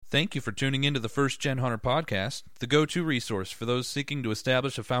Thank you for tuning into the First Gen Hunter podcast, the go-to resource for those seeking to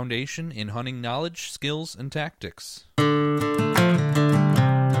establish a foundation in hunting knowledge, skills, and tactics.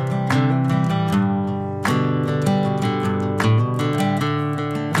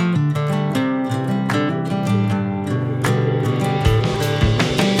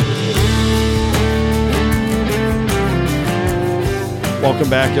 Welcome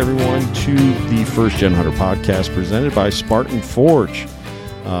back, everyone, to the First Gen Hunter podcast presented by Spartan Forge.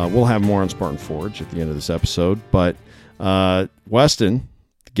 We'll have more on Spartan Forge at the end of this episode, but Weston,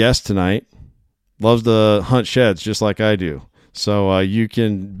 the guest tonight, loves to hunt sheds just like I do. So you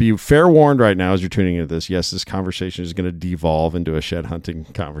can be fair warned right now as you're tuning into this. Yes, this conversation is going to devolve into a shed hunting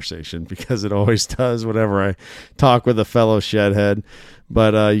conversation because it always does whenever I talk with a fellow shed head.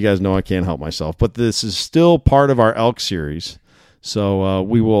 But you guys know I can't help myself. But this is still part of our elk series. So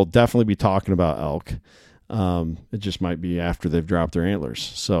we will definitely be talking about elk. It just might be after they've dropped their antlers.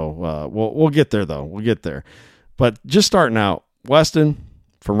 So we'll get there, though. We'll get there. But just starting out, Weston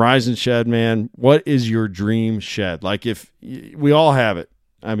from Rising Shed, man, what is your dream shed? Like, if we all have it.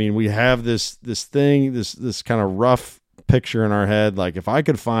 I mean, we have this thing, this kind of rough picture in our head. Like, if I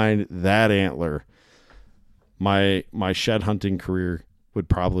could find that antler, my shed hunting career would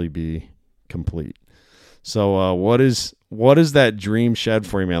probably be complete. So what is that dream shed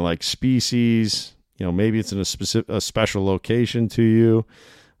for you, man? Like species, maybe it's in a special location to you,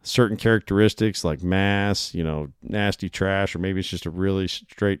 certain characteristics like mass, nasty trash, or maybe it's just a really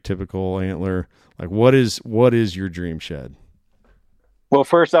straight typical antler. Like what is your dream shed? Well,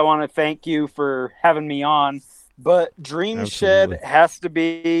 first I want to thank you for having me on, but dream Absolutely. shed has to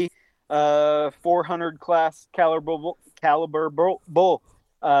be 400 class caliber bull.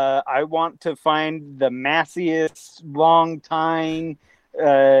 I want to find the massiest, long tine.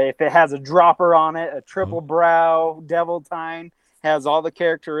 If it has a dropper on it, a triple brow, devil tine, has all the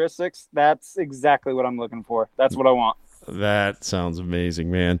characteristics. That's exactly what I'm looking for. That's what I want. That sounds amazing,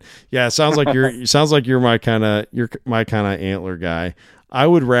 man. Yeah, it sounds like you're my kind of antler guy. I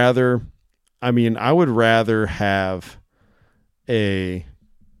would rather have a.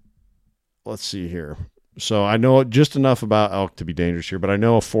 Let's see here. So I know just enough about elk to be dangerous here, but I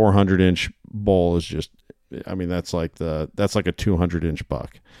know a 400-inch bull is just, that's like a 200-inch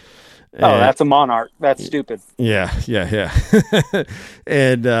buck. That's a monarch. That's stupid. Yeah.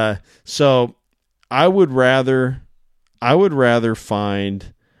 And so I would rather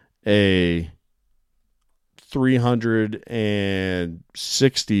find a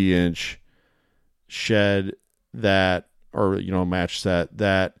 360-inch shed match set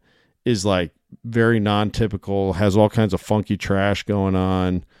that is like very non-typical, has all kinds of funky trash going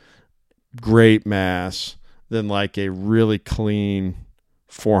on, great mass, than like a really clean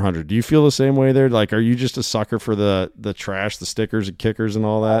 400. Do you feel the same way there? Like, are you just a sucker for the trash, the stickers and kickers and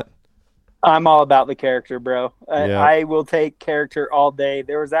all that? I'm all about the character, bro. Yeah. I will take character all day.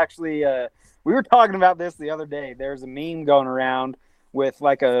 There was actually we were talking about this the other day. There's a meme going around with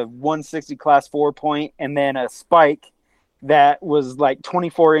like a 160 class 4-point and then a spike that was like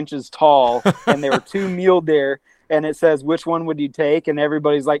 24 inches tall, and there were two mule deer, and it says, which one would you take? And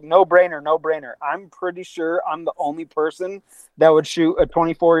everybody's like, no brainer. I'm pretty sure I'm the only person that would shoot a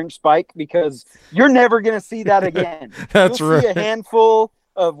 24-inch spike, because you're never going to see that again. That's You'll right. see a handful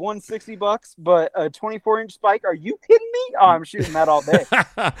of 160 bucks, but a 24-inch spike, are you kidding me? Oh, I'm shooting that all day.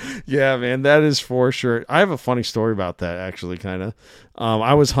 Yeah, man, that is for sure. I have a funny story about that, actually, kind of.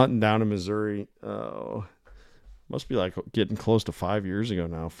 I was hunting down in Missouri, must be like getting close to 5 years ago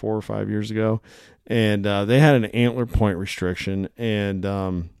now, 4 or 5 years ago. And they had an antler point restriction, and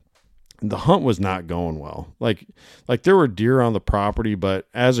the hunt was not going well. Like there were deer on the property, but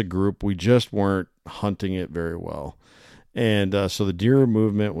as a group, we just weren't hunting it very well. And so the deer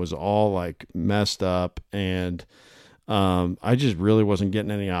movement was all like messed up, and I just really wasn't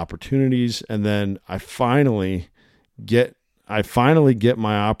getting any opportunities. And then I finally get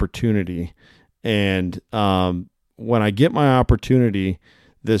my opportunity, and when I get my opportunity,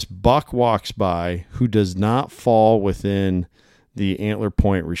 this buck walks by who does not fall within the antler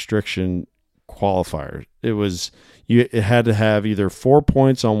point restriction qualifier. It had to have either 4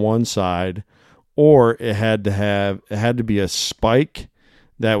 points on one side, or it had to be a spike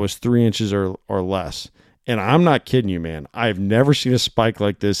that was 3 inches or less. And I'm not kidding you, man. I've never seen a spike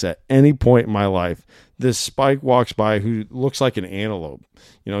like this at any point in my life. This spike walks by who looks like an antelope.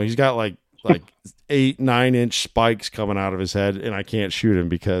 He's got like 8-9 inch spikes coming out of his head, and I can't shoot him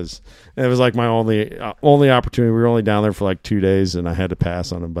because it was like my only opportunity. We were only down there for like 2 days, and I had to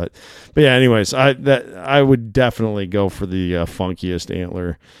pass on him. But yeah, anyways, I would definitely go for the funkiest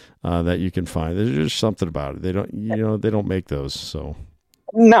antler that you can find. There's just something about it. They don't make those. So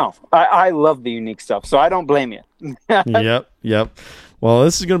No, I love the unique stuff, so I don't blame you. Yep. Well,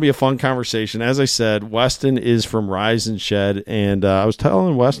 this is going to be a fun conversation. As I said, Weston is from Rise and Shed, and I was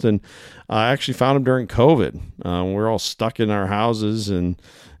telling Weston, I actually found him during COVID. We were all stuck in our houses and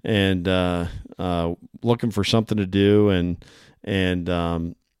looking for something to do, and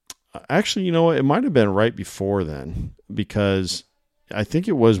actually, you know what? It might have been right before then, because I think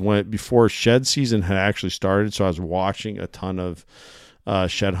it was before shed season had actually started. So I was watching a ton of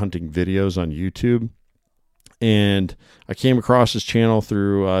shed hunting videos on YouTube. And I came across his channel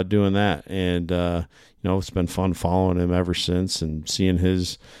through doing that, and it's been fun following him ever since, and seeing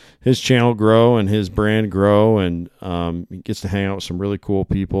his channel grow and his brand grow, and he gets to hang out with some really cool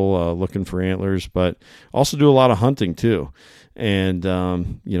people looking for antlers, but also do a lot of hunting too. And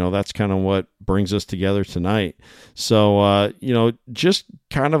that's kind of what brings us together tonight. So just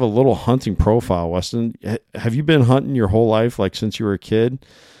kind of a little hunting profile, Weston. Have you been hunting your whole life, like since you were a kid?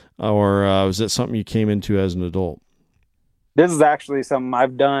 Or was that something you came into as an adult? This is actually something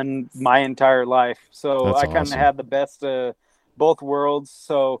I've done my entire life. So That's I kind of awesome. had the best of both worlds.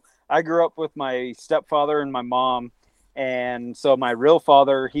 So I grew up with my stepfather and my mom. And so my real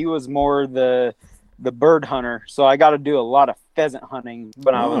father, he was more the bird hunter. So I got to do a lot of pheasant hunting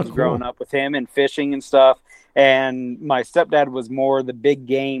when I was cool. growing up with him, and fishing and stuff. And my stepdad was more the big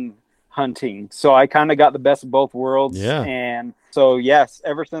game hunting. So I kind of got the best of both worlds. Yeah. And so, yes,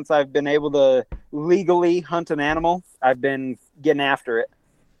 ever since I've been able to legally hunt an animal, I've been getting after it.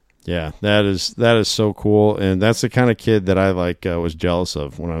 Yeah, that is so cool, and that's the kind of kid that I was jealous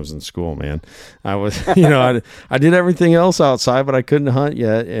of when I was in school. Man, I was, I did everything else outside, but I couldn't hunt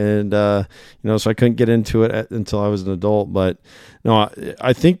yet, and so I couldn't get into it until I was an adult. But no,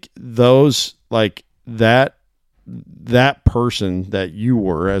 I think those that person that you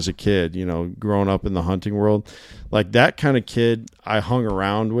were as a kid, growing up in the hunting world, like that kind of kid I hung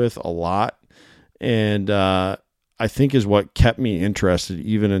around with a lot, and I think is what kept me interested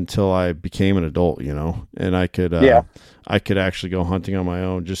even until I became an adult, and I could actually go hunting on my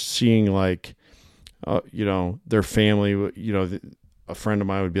own, just seeing their family, a friend of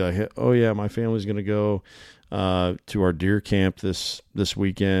mine would be like, oh yeah, my family's going to go to our deer camp this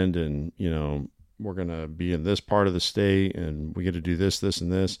weekend, and we're going to be in this part of the state, and we get to do this,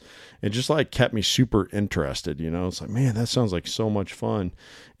 and this. It just kept me super interested, it's like, man, that sounds like so much fun.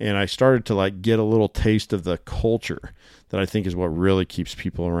 And I started to get a little taste of the culture that I think is what really keeps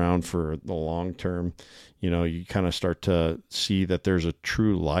people around for the long term. You kind of start to see that there's a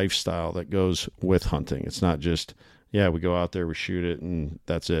true lifestyle that goes with hunting. It's not just, yeah, we go out there, we shoot it, and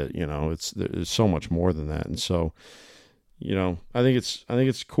that's it. There's so much more than that. And so, I think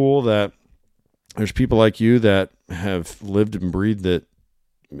it's cool that there's people like you that have lived and breathed it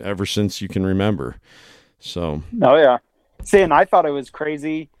ever since you can remember. So, oh yeah. See, and I thought it was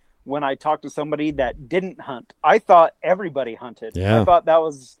crazy when I talked to somebody that didn't hunt. I thought everybody hunted. Yeah. I thought that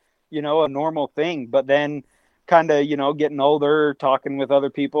was, a normal thing. But then kind of, getting older, talking with other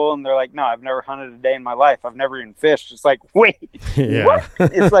people, and they're like, no, I've never hunted a day in my life. I've never even fished. It's like, wait, yeah. What?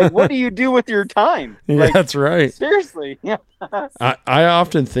 It's like, what do you do with your time? Yeah, that's right. Seriously. Yeah. I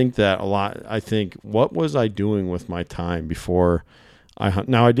often think that a lot. I think, what was I doing with my time before I hunt?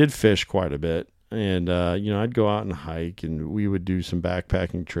 Now, I did fish quite a bit, and, I'd go out and hike, and we would do some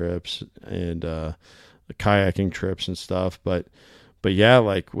backpacking trips and kayaking trips and stuff. But yeah,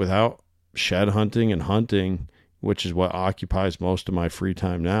 without shed hunting and hunting, which is what occupies most of my free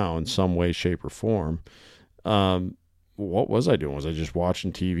time now in some way, shape, or form, what was I doing? Was I just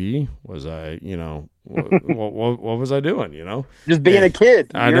watching TV? Was I, what was I doing? Just being a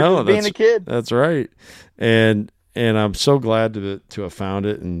kid. I know, being a kid. That's right. And I'm so glad to have found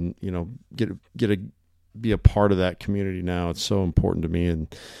it, and be a part of that community now. It's so important to me,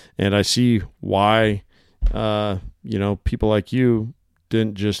 and I see why people like you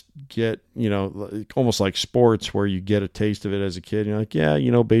didn't just get, almost like sports where you get a taste of it as a kid. You're like, yeah,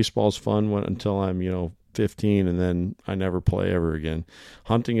 baseball's fun until I'm 15, and then I never play ever again.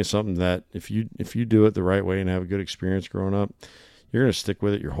 Hunting is something that if you do it the right way and have a good experience growing up, you're going to stick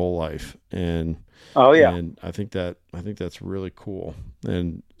with it your whole life. And oh yeah, and I think that's really cool,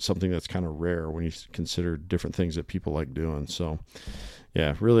 and something that's kind of rare when you consider different things that people like doing. So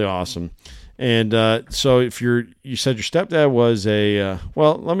yeah, really awesome. And so if you said your stepdad was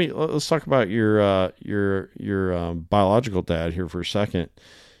let's talk about your biological dad here for a second.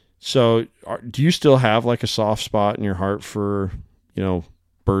 So do you still have a soft spot in your heart for,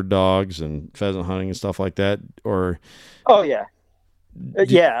 bird dogs and pheasant hunting and stuff like that? Or oh yeah.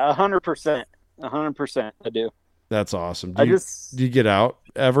 Yeah, 100%. 100% I do. That's awesome. Do you get out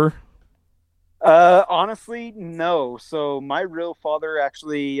ever? Honestly, no. So my real father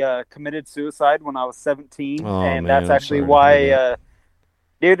actually committed suicide when I was 17, Oh and man, that's I'm actually sorry to hear why, that.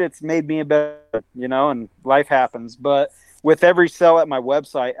 dude, it's made me a better, and life happens. But with every sale at my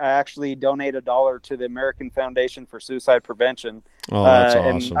website, I actually donate $1 to the American Foundation for Suicide Prevention. Oh, that's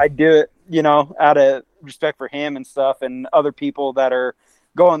And awesome. I do it, out of respect for him and stuff, and other people that are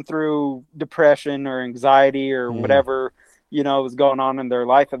going through depression or anxiety or Mhm. whatever, was going on in their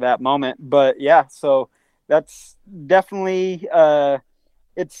life at that moment. But yeah, so that's definitely,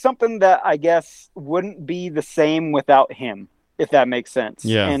 it's something that I guess wouldn't be the same without him, if that makes sense.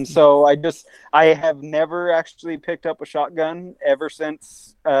 Yeah. And so I have never actually picked up a shotgun ever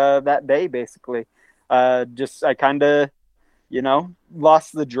since that day, basically. Just I kind of,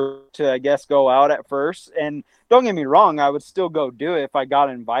 lost the drive to, I guess, go out at first. And don't get me wrong, I would still go do it if I got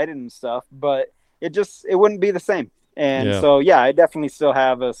invited and stuff, but it wouldn't be the same. And Yeah. so, yeah, I definitely still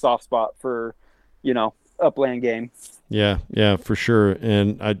have a soft spot for, upland game. Yeah, yeah, for sure.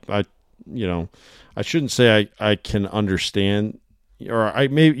 And you know, I shouldn't say I can understand, or I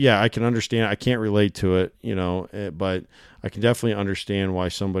can understand. I can't relate to it, but I can definitely understand why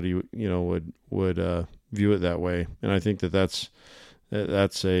somebody, would view it that way. And I think that's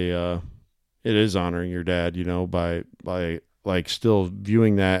it is honoring your dad, by like still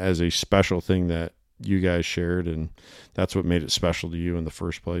viewing that as a special thing that you guys shared, and that's what made it special to you in the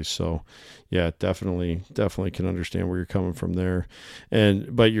first place. So yeah, definitely can understand where you're coming from there.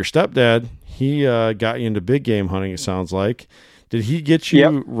 But your stepdad, he got you into big game hunting, it sounds like. Did he get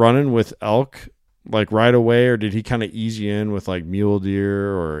Yep. you running with elk like right away, or did he kind of ease you in with like mule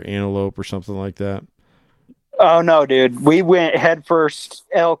deer or antelope or something like that? Oh no, dude. We went head first,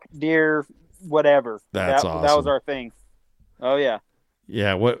 elk, deer, whatever. That's That was awesome. our thing. Oh yeah.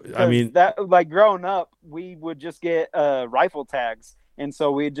 Yeah, I Because mean, that, like, growing up, we would just get rifle tags, and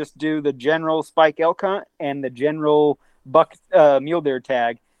so we'd just do the general spike elk hunt and the general buck mule deer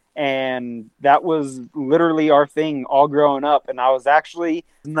tag, and that was literally our thing all growing up. And I was actually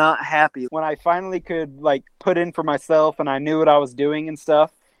not happy when I finally could like put in for myself, and I knew what I was doing and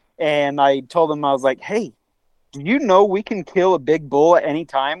stuff. And I told him, I was like, "Hey, do you know we can kill a big bull at any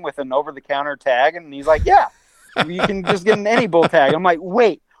time with an over the counter tag?" And he's like, "Yeah, you can just get an any bull tag." I'm like,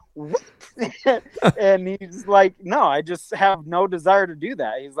 "Wait, what?" And he's like, "No, I just have no desire to do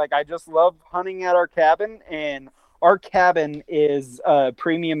that." He's like, "I just love hunting at our cabin, and our cabin is a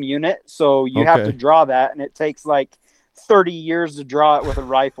premium unit, so you have to okay. draw that, and it takes like 30 years to draw it with a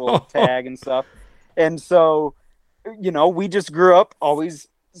rifle tag and stuff." And so, we just grew up always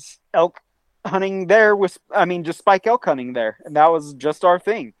elk hunting there was, I mean, just spike elk hunting there, and that was just our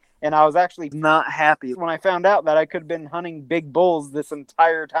thing. And I was actually not happy when I found out that I could have been hunting big bulls this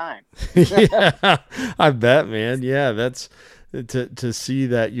entire time. Yeah, I bet, man. Yeah, that's to see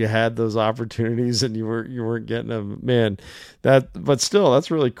that you had those opportunities and you weren't getting them, man. But still, that's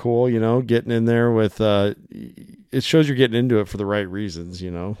really cool. Getting in there with it shows you're getting into it for the right reasons.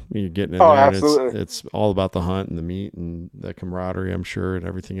 You're getting in Oh, there, and absolutely. it's all about the hunt and the meat and the camaraderie, I'm sure, and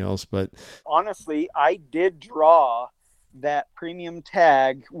everything else. But Honestly, I did draw that premium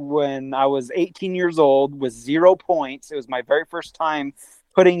tag when I was 18 years old with 0 points. It was my very first time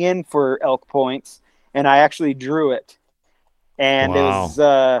putting in for elk points, and I actually drew it. And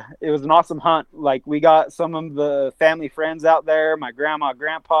wow, it was an awesome hunt. Like, we got some of the family friends out there. My grandma,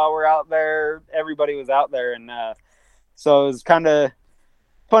 grandpa were out there. Everybody was out there, and so it was kind of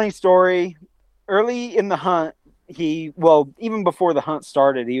funny story. Early in the hunt, even before the hunt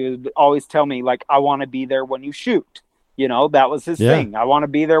started, he would always tell me, like, "I want to be there when you shoot." That was his yeah, thing. "I want to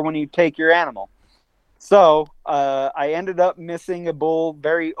be there when you take your animal." So I ended up missing a bull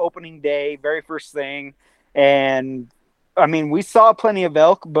very opening day, very first thing. And I mean, we saw plenty of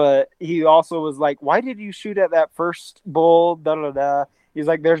elk, but he also was like, "Why did you shoot at that first bull? Da da da." He's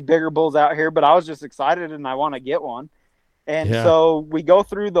like, "There's bigger bulls out here," but I was just excited and I want to get one. And yeah. so we go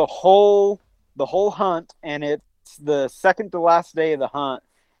through the whole hunt, and it's the second to last day of the hunt,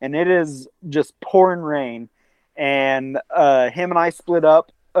 and it is just pouring rain. And him and I split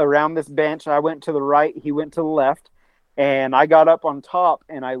up around this bench. I went to the right, he went to the left, and I got up on top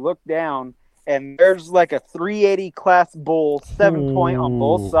and I looked down, and there's like a 380 class bull, 7 point on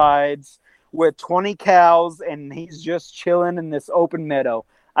both Ooh. sides with 20 cows, and he's just chilling in this open meadow.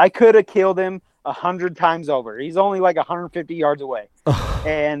 I could have killed him 100 times over. He's only like 150 yards away. But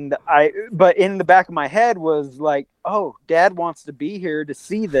in the back of my head was like, "Oh, Dad wants to be here to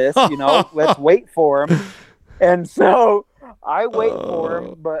see this, let's wait for him." And so I wait for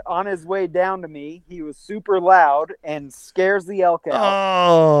him, but on his way down to me, he was super loud and scares the elk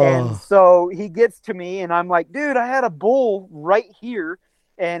out. And Oh, so he gets to me, and I'm like, "Dude, I had a bull right here."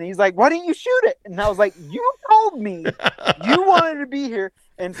 And he's like, why didn't you shoot it? And I was like, you told me you wanted to be here.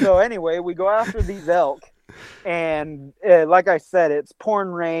 And so anyway, we go after these elk. And like I said, it's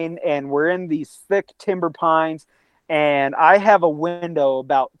pouring rain, and we're in these thick timber pines. And I have a window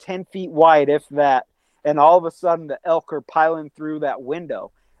about 10 feet wide, if that. And all of a sudden, the elk are piling through that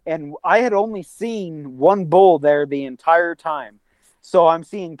window. And I had only seen one bull there the entire time. So I'm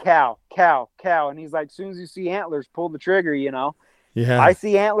seeing cow. And he's like, as soon as you see antlers, pull the trigger, you know. Yeah. I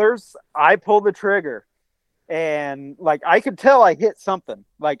see antlers, I pull the trigger. And, like, I could tell I hit something.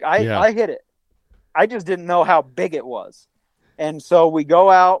 Like, I hit it. I just didn't know how big it was. And so we go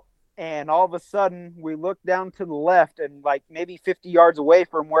out, and all of a sudden, we look down to the left, and, like, maybe 50 yards away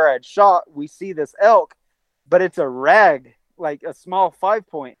from where I'd shot, we see this elk, but it's a rag, like a small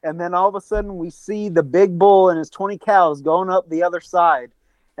 5-point. And then all of a sudden, we see the big bull and his 20 cows going up the other side.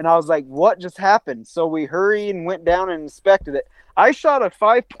 And I was like, what just happened? So we hurried and went down and inspected it. I shot a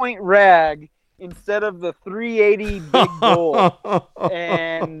 5-point rag instead of the 380 big bull.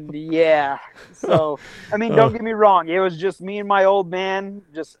 And yeah, so, I mean, don't get me wrong. It was just me and my old man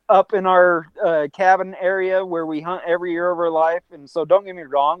just up in our cabin area where we hunt every year of our life. And so don't get me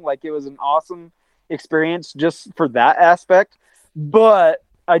wrong. Like, it was an awesome experience just for that aspect. But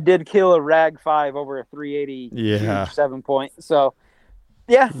I did kill a rag 5 over a 380 huge 7-point. So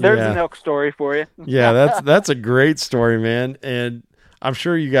yeah, there's an elk story for you. Yeah, that's a great story, man. And I'm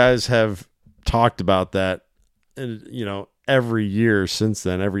sure you guys have talked about that, and you know, every year since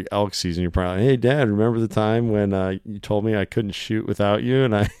then, every elk season, you're probably, hey, Dad, remember the time when you told me I couldn't shoot without you?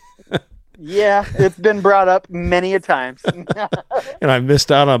 And yeah, it's been brought up many a times. And I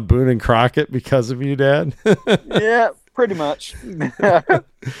missed out on Boone and Crockett because of you, Dad. Yeah, pretty much.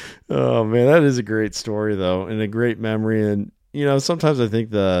 Oh man, that is a great story though, and a great memory. And you know, sometimes I think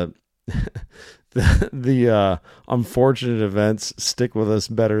the unfortunate events stick with us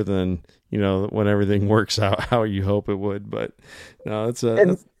better than, you know, when everything works out how you hope it would. But no, that's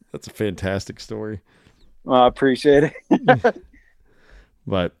a fantastic story. Well, I appreciate it.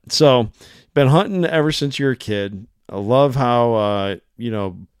 But so, been hunting ever since you were a kid. I love how you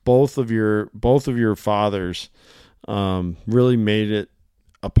know, both of your fathers really made it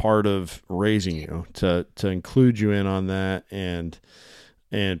a part of raising you, to include you in on that and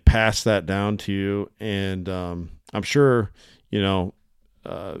pass that down to you. And I'm sure, you know,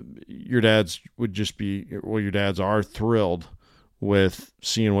 your dads would just be, well, your dads are thrilled with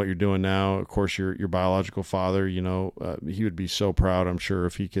seeing what you're doing now. Of course, your biological father, you know, he would be so proud, I'm sure,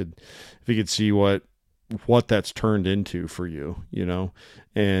 if he could see what that's turned into for you, you know.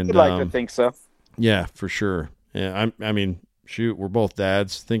 And I'd like to think so. Yeah, for sure. Yeah, I mean, shoot, we're both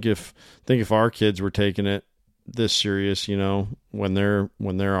dads. Think if our kids were taking it this serious, you know, when they're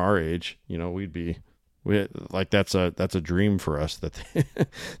our age, you know, that's a dream for us that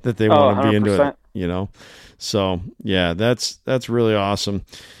they want to be into it, you know. So yeah, that's really awesome.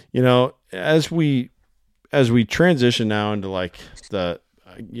 You know, as we transition now into like the,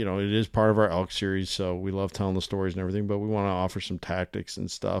 you know, it is part of our elk series, so we love telling the stories and everything, but we want to offer some tactics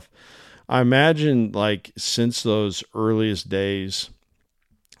and stuff. I imagine, like, since those earliest days,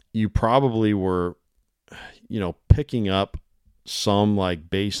 you probably were, you know, picking up some like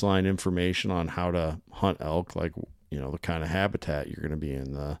baseline information on how to hunt elk, like, you know, the kind of habitat you're going to be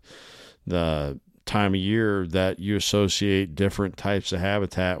in, the time of year that you associate different types of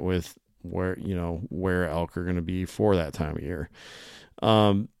habitat with, where, you know, where elk are going to be for that time of year.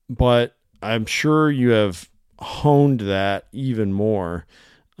 But I'm sure you have honed that even more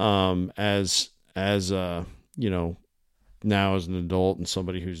as you know, now as an adult and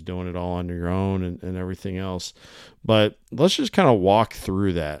somebody who's doing it all on your own and everything else. But let's just kind of walk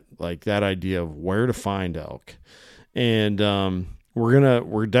through that, like that idea of where to find elk. And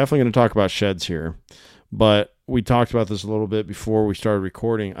we're definitely gonna talk about sheds here, but we talked about this a little bit before we started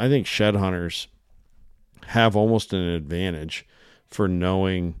recording. I think shed hunters have almost an advantage for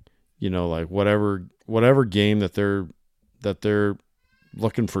knowing, you know, like whatever game that they're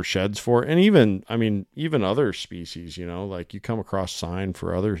looking for sheds for. And even other species, you know, like you come across sign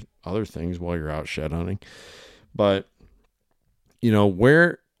for other things while you're out shed hunting. But, you know,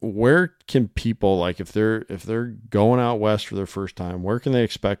 where can people, like, if they're going out west for their first time, where can they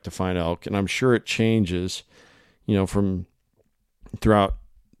expect to find elk? And I'm sure it changes, you know, from throughout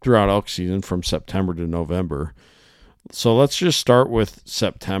elk season from September to November. So let's just start with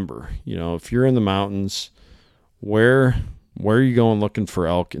September. You know, if you're in the mountains, where are you going looking for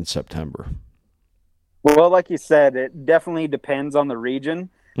elk in September? Well, like you said, it definitely depends on the region.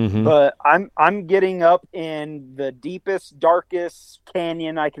 Mm-hmm. But I'm getting up in the deepest, darkest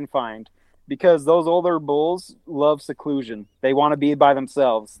canyon I can find. because those older bulls love seclusion. They want to be by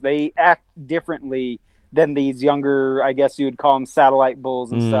themselves. They act differently than these younger, I guess you would call them satellite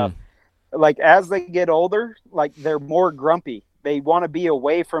bulls and stuff. Like as they get older, like they're more grumpy. They want to be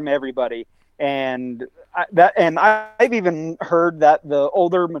away from everybody. And I've even heard that the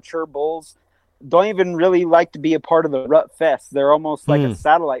older mature bulls don't even really like to be a part of the rut fest. They're almost like a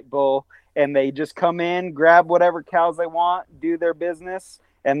satellite bull, and they just come in, grab whatever cows they want, do their business,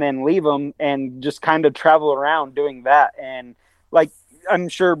 and then leave them and just kind of travel around doing that. And like I'm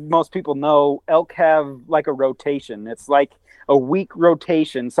sure most people know, elk have like a rotation. It's like a week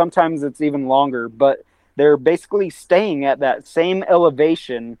rotation. Sometimes it's even longer, but they're basically staying at that same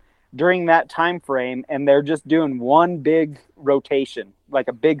elevation during that time frame, and they're just doing one big rotation, like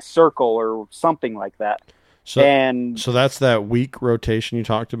a big circle or something like that. So that's that week rotation you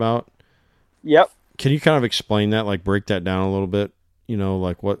talked about? Yep. Can you kind of explain that, like break that down a little bit? You know,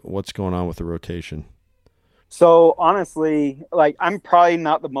 like what's going on with the rotation? So honestly, like I'm probably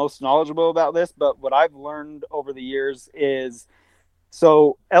not the most knowledgeable about this, but what I've learned over the years is,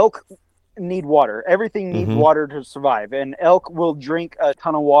 so elk need water. Everything needs water to survive, and elk will drink a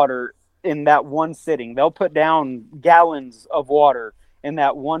ton of water in that one sitting. They'll put down gallons of water in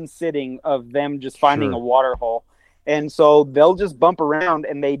that one sitting of them just finding a water hole. And so they'll just bump around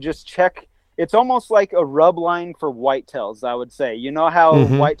and they just check. It's almost like a rub line for whitetails, I would say. You know how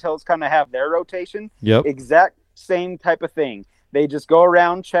whitetails kind of have their rotation? Yep. Exact same type of thing. They just go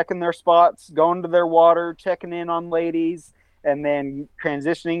around checking their spots, going to their water, checking in on ladies, and then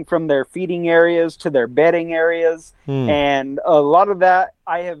transitioning from their feeding areas to their bedding areas. And a lot of that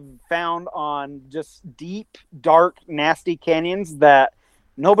I have found on just deep, dark, nasty canyons that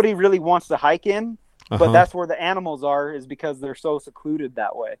nobody really wants to hike in, but that's where the animals are, is because they're so secluded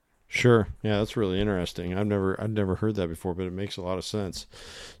that way. Sure. Yeah, that's really interesting. I've never heard that before, but it makes a lot of sense.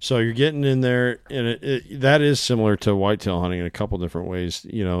 So you're getting in there, and that is similar to whitetail hunting in a couple different ways.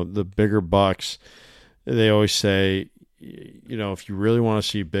 You know, the bigger bucks, they always say, you know, if you really want to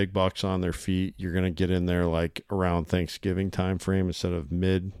see big bucks on their feet, you're going to get in there like around Thanksgiving time frame instead of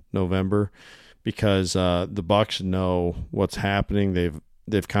mid-November, because the bucks know what's happening.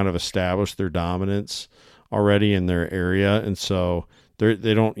 They've kind of established their dominance already in their area, and so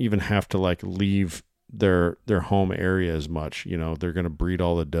they don't even have to like leave their home area as much. You know, they're going to breed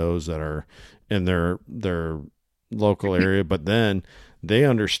all the does that are in their local area, but then they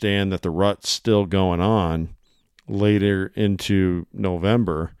understand that the rut's still going on later into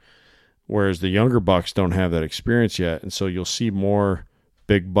November, whereas the younger bucks don't have that experience yet. And so you'll see more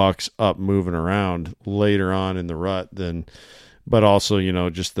big bucks up moving around later on in the rut but also, you know,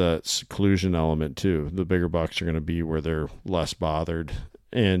 just the seclusion element too. The bigger bucks are going to be where they're less bothered.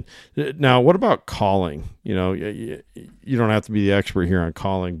 And now what about calling? You know, you don't have to be the expert here on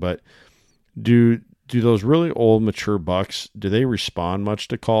calling, but do those really old mature bucks, do they respond much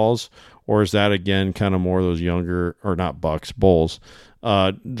to calls? Or is that, again, kind of more those younger, or not bucks, bulls,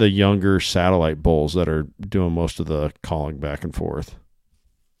 the younger satellite bulls that are doing most of the calling back and forth?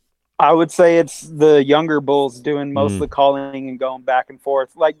 I would say it's the younger bulls doing most of the calling and going back and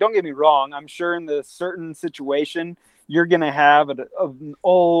forth. Like, don't get me wrong. I'm sure in the certain situation, you're going to have an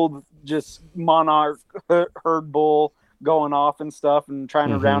old, just monarch herd bull going off and stuff and trying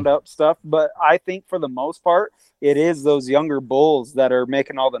to round up stuff. But I think for the most part, it is those younger bulls that are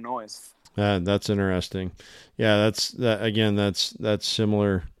making all the noise. That's interesting. Yeah, that's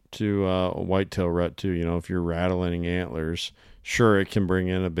similar to a whitetail rut too. You know, if you're rattling antlers, sure, it can bring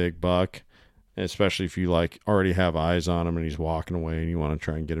in a big buck, especially if you like already have eyes on him and he's walking away and you want to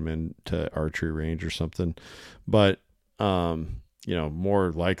try and get him into archery range or something. But you know,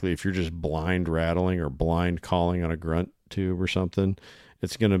 more likely if you're just blind rattling or blind calling on a grunt tube or something,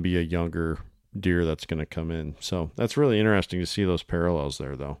 it's going to be a younger deer that's going to come in. So that's really interesting to see those parallels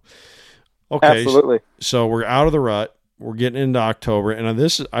there, though. Okay, absolutely. So we're out of the rut. We're getting into October,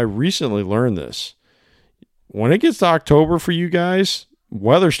 and I recently learned this. When it gets to October for you guys,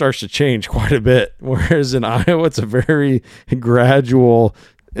 weather starts to change quite a bit. Whereas in Iowa, it's a very gradual,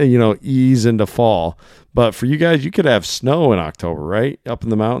 you know, ease into fall. But for you guys, you could have snow in October, right? Up in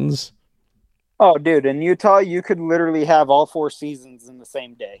the mountains. Oh, dude, in Utah, you could literally have all 4 seasons in the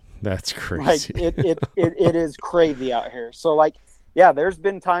same day. That's crazy. Like it is crazy out here. So like, yeah, there's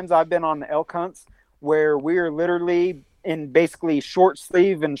been times I've been on elk hunts where we're literally in basically short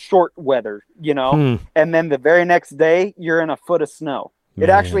sleeve and short weather, you know, and then the very next day you're in a foot of snow. Man.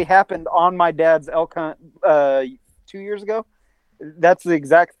 It actually happened on my dad's elk hunt 2 years ago. That's the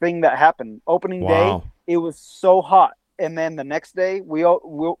exact thing that happened. Opening day, it was so hot. And then the next day we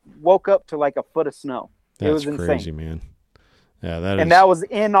woke up to like a foot of snow. It was insane. Crazy, man. Yeah, that was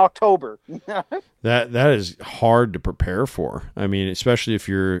in October. that is hard to prepare for. I mean, especially if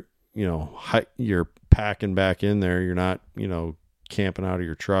you're, you're packing back in there, you're not, camping out of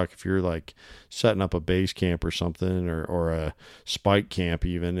your truck. If you're like setting up a base camp or something, or a spike camp,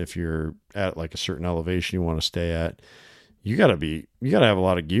 even if you're at like a certain elevation you want to stay at, you gotta have a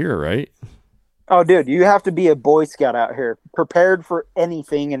lot of gear, right? Oh, dude, you have to be a Boy Scout out here, prepared for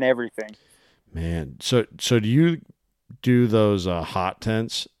anything and everything. Man, so do you do those hot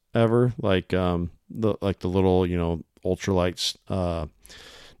tents ever? Like the little, ultralights,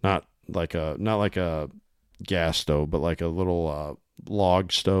 not like a gas stove, but like a little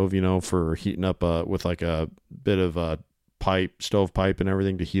log stove, for heating up with like a bit of a stove pipe and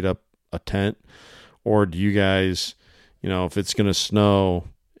everything to heat up a tent? Or do you guys, if it's going to snow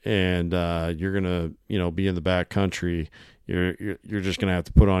and you're going to, be in the back country, you're just going to have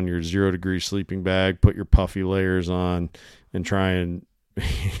to put on your 0-degree sleeping bag, put your puffy layers on, and try and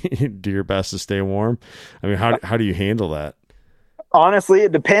do your best to stay warm? I mean, how do you handle that? Honestly,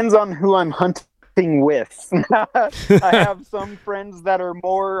 it depends on who I'm hunting with. I have some friends that are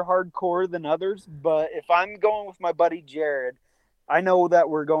more hardcore than others, but if I'm going with my buddy Jared, I know that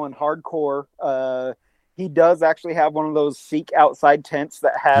we're going hardcore. He does actually have one of those Seek outside tents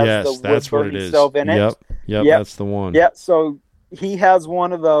that has the wood burning stove in it. Yep, that's the one. Yeah, so he has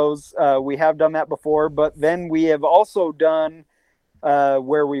one of those. We have done that before, but then we have also done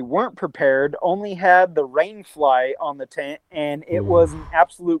where we weren't prepared, only had the rain fly on the tent, and it was an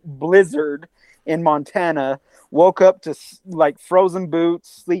absolute blizzard in Montana. Woke up to like frozen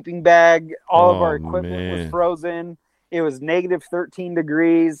boots, sleeping bag, all of our equipment was frozen. It was negative 13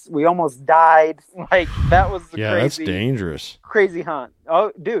 degrees. We almost died. Like, that was that's dangerous. Crazy hunt.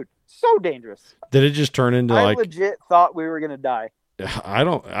 Oh, dude, so dangerous. Did it just turn into I legit thought we were going to die.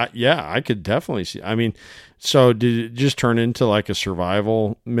 I could definitely see. I mean, so did it just turn into like a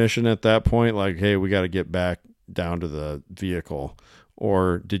survival mission at that point? Like, hey, we got to get back down to the vehicle.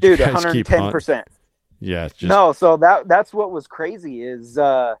 Or did you guys 110%. Keep hunting? Yeah. No, so that's what was crazy is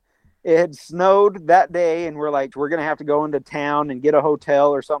it had snowed that day, and we're like, we're going to have to go into town and get a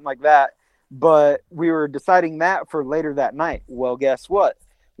hotel or something like that. But we were deciding that for later that night. Well, guess what?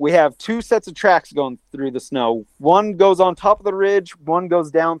 We have two sets of tracks going through the snow. One goes on top of the ridge. One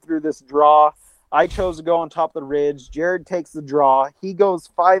goes down through this draw. I chose to go on top of the ridge. Jared takes the draw. He goes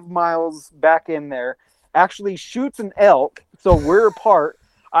 5 miles back in there, actually shoots an elk. So we're apart.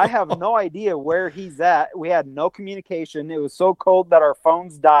 I have no idea where he's at. We had no communication. It was so cold that our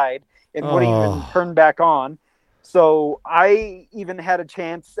phones died and wouldn't even turn back on. So I even had a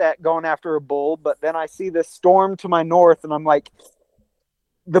chance at going after a bull, but then I see this storm to my north, and I'm like,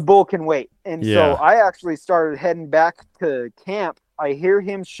 the bull can wait. And so I actually started heading back to camp. I hear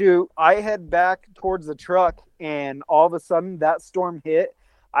him shoot. I head back towards the truck, and all of a sudden that storm hit.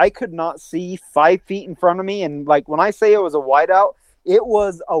 I could not see 5 feet in front of me. And like, when I say it was a whiteout, it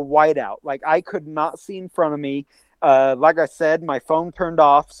was a whiteout. Like, I could not see in front of me. Like I said, my phone turned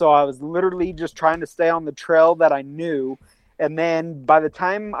off. So I was literally just trying to stay on the trail that I knew. And then by the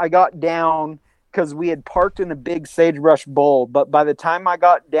time I got down, because we had parked in a big sagebrush bowl, but by the time I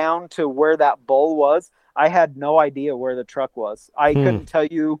got down to where that bowl was, I had no idea where the truck was. I couldn't tell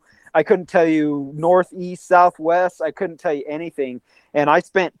you northeast, southwest. I couldn't tell you anything. And I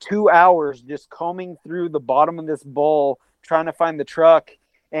spent 2 hours just combing through the bottom of this bowl trying to find the truck.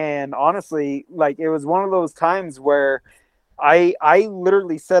 And honestly, like, it was one of those times where I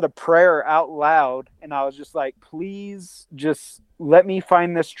literally said a prayer out loud, and I was just like, please just let me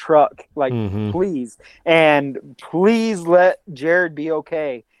find this truck. Like, please. And please let Jared be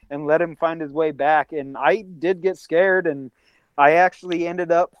okay and let him find his way back. And I did get scared, and I actually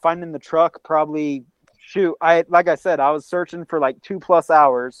ended up finding the truck probably, like I said, I was searching for like 2+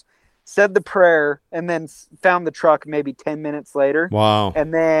 hours, said the prayer, and then found the truck maybe 10 minutes later. Wow.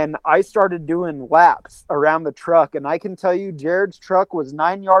 And then I started doing laps around the truck. And I can tell you, Jared's truck was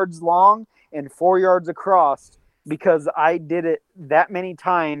 9 yards long and 4 yards across, because I did it that many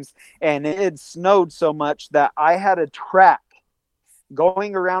times, and it had snowed so much that I had a track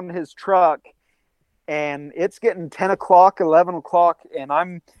going around his truck, and it's getting 10 o'clock, 11 o'clock, and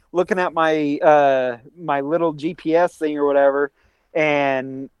I'm looking at my my little GPS thing or whatever,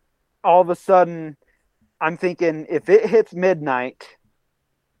 and all of a sudden I'm thinking, if it hits midnight,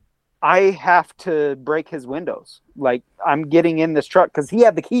 I have to break his windows. Like, I'm getting in this truck because he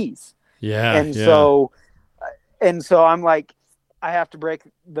had the keys. Yeah. And so I'm like, I have to break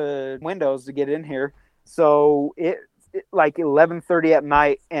the windows to get in here. So it like 11:30 at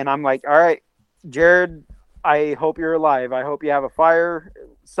night, and I'm like, all right, Jared, I hope you're alive. I hope you have a fire,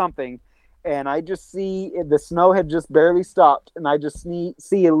 something. and I just see the snow had just barely stopped, and I just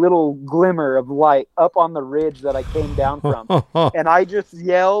see a little glimmer of light up on the ridge that I came down from. And I just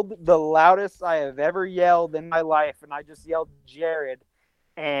yelled the loudest I have ever yelled in my life, and I just yelled, Jared.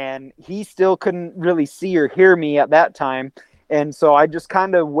 And he still couldn't really see or hear me at that time. And so I just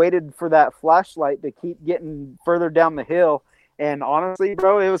kind of waited for that flashlight to keep getting further down the hill. And honestly,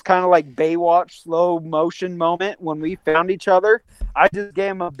 bro, it was kind of like Baywatch slow motion moment when we found each other. I just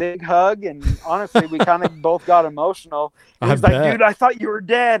gave him a big hug, and honestly, we kind of both got emotional. He was like, dude, I thought you were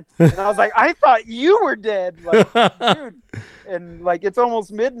dead. And I was like, I thought you were dead. Like, dude. And like, it's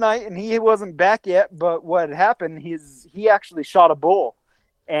almost midnight, and he wasn't back yet. But what happened, he actually shot a bull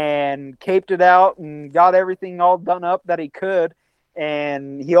and caped it out and got everything all done up that he could.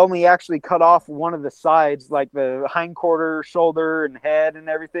 And he only actually cut off one of the sides, like the hindquarter, shoulder, and head and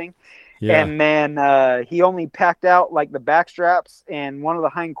everything. Yeah. And then he only packed out like the back straps and one of the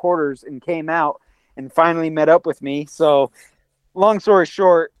hindquarters and came out and finally met up with me. So long story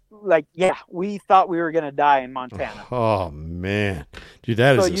short, like, yeah, we thought we were going to die in Montana. Oh, man. Dude,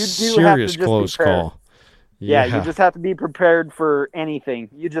 that is a serious close call. Yeah, you just have to be prepared for anything.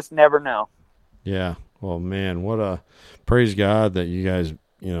 You just never know. Yeah. Well, man, praise God that you guys,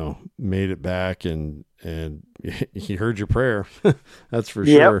 made it back and he heard your prayer. That's for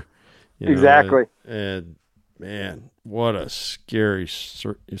sure. Exactly. And man, what a scary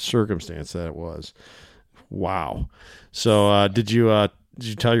circumstance that it was. Wow. So, did you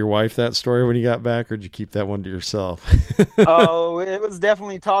tell your wife that story when you got back, or did you keep that one to yourself? Oh, it was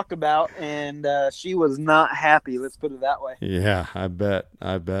definitely talked about, and she was not happy. Let's put it that way. Yeah, I bet,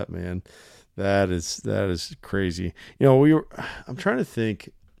 man. That is crazy. I'm trying to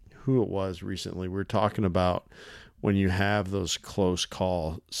think who it was recently. We were talking about when you have those close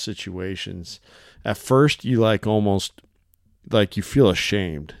call situations. At first, you almost you feel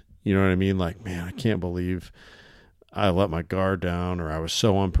ashamed. You know what I mean? Like, man, I can't believe I let my guard down, or I was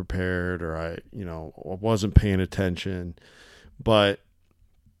so unprepared, or I wasn't paying attention. But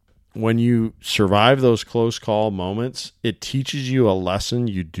when you survive those close call moments, it teaches you a lesson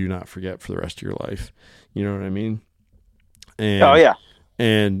you do not forget for the rest of your life. You know what I mean? And, oh, yeah.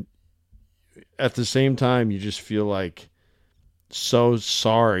 And at the same time, you just feel so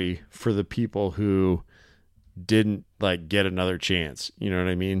sorry for the people who didn't get another chance. You know what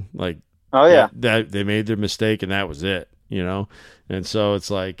I mean? Oh, yeah. That they made their mistake and that was it, And so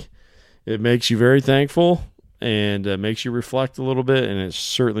it's it makes you very thankful, and makes you reflect a little bit, and it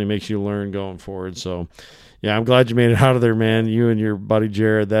certainly makes you learn going forward. So, yeah, I'm glad you made it out of there, man. You and your buddy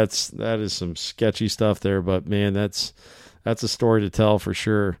Jared. That is some sketchy stuff there, but man, that's a story to tell for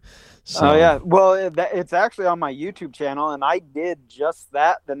sure. So, oh yeah, well, it's actually on my YouTube channel, and I did just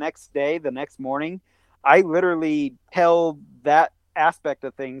that the next day, morning. I literally tell that aspect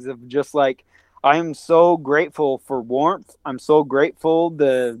of things of just I am so grateful for warmth. I'm so grateful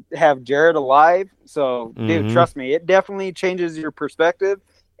to have Jared alive. So, dude, trust me, it definitely changes your perspective,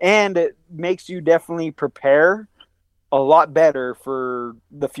 and it makes you definitely prepare a lot better for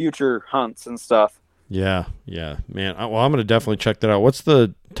the future hunts and stuff. Yeah, man. Well, I'm going to definitely check that out. What's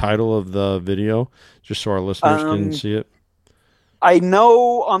the title of the video, just so our listeners can see it? I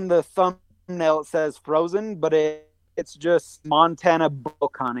know on the thumbnail it says Frozen, but it's just Montana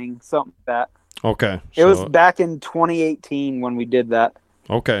book hunting, something like that. Okay. It was back in 2018 when we did that.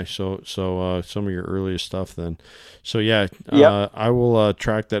 Okay, so some of your earliest stuff then. So yeah, yep. I will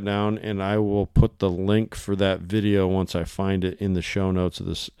track that down, and I will put the link for that video once I find it in the show notes of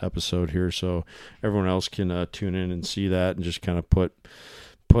this episode here, so everyone else can tune in and see that, and just kind of put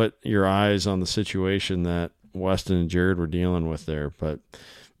your eyes on the situation that Weston and Jared were dealing with there. But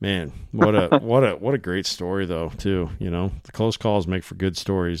man, what a great story though too. The close calls make for good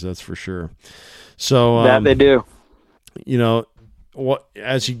stories, that's for sure. So that they do.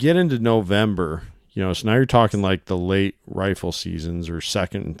 As you get into November, so now you're talking the late rifle seasons, or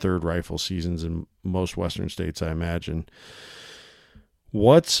second and third rifle seasons in most Western states, I imagine.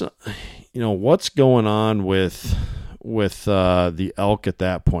 What's going on with the elk at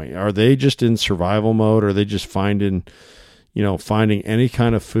that point? Are they just in survival mode? Are they just finding any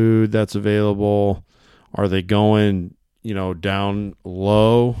kind of food that's available? Are they going, down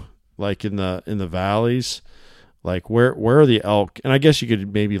low, in the valleys? Where are the elk? And I guess you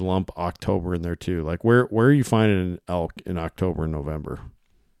could maybe lump October in there too. Where are you finding an elk in October and November?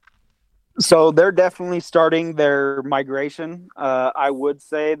 So they're definitely starting their migration. I would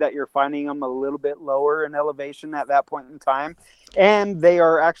say that you're finding them a little bit lower in elevation at that point in time. And they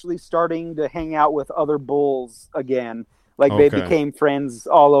are actually starting to hang out with other bulls again. They became friends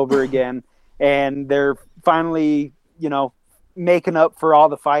all over again. And they're finally, making up for all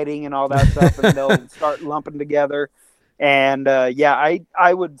the fighting and all that stuff, and they'll start lumping together. And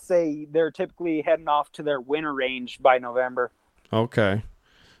I would say they're typically heading off to their winter range by November. Okay,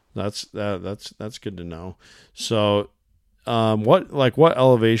 that's good to know. So, what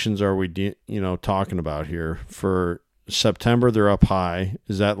elevations are we talking about here for September? They're up high.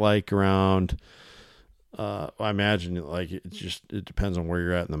 Is that like around? I imagine it depends on where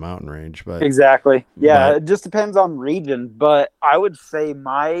you're at in the mountain range, but exactly, yeah, it just depends on region. But I would say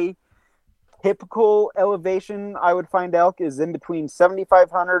my typical elevation I would find elk is in between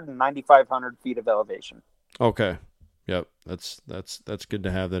 7,500 and 9,500 feet of elevation. Okay, yep, that's good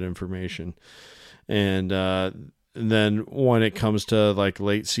to have that information. And then when it comes to like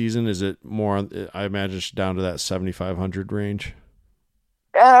late season, is it more? I imagine it's down to that 7,500 range.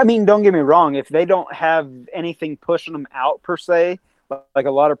 I mean, don't get me wrong. If they don't have anything pushing them out per se, like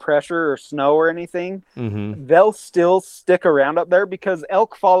a lot of pressure or snow or anything, they'll still stick around up there because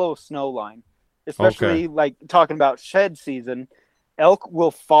elk follow snow line. Especially like talking about shed season, elk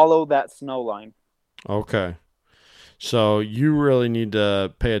will follow that snow line. Okay. So you really need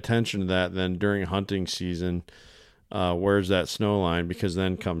to pay attention to that then during hunting season. Where's that snow line? Because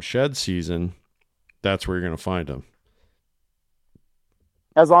then come shed season, that's where you're going to find them.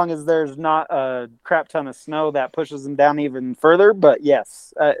 As long as there's not a crap ton of snow that pushes them down even further. But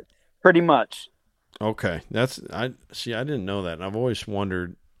yes, pretty much. Okay. I didn't know that. And I've always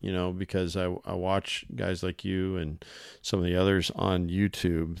wondered, because I watch guys like you and some of the others on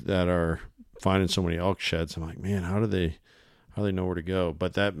YouTube that are finding so many elk sheds. I'm like, man, how do they know where to go?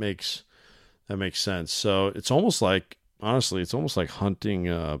 But that makes sense. So it's almost like, honestly,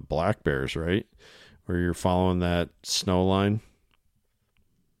 hunting black bears, right? Where you're following that snow line.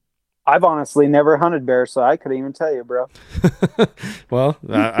 I've honestly never hunted bears, so I couldn't even tell you, bro. Well,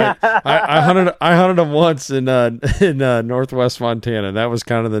 I hunted them once in northwest Montana. That was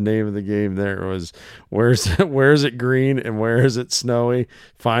kind of the name of the game. There was where is it green and where is it snowy?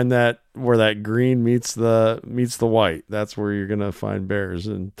 Find that where that green meets the white. That's where you're gonna find bears,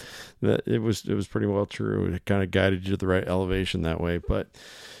 and it was pretty well true. It kind of guided you to the right elevation that way. But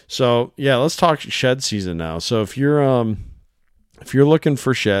so yeah, let's talk shed season now. So if you're looking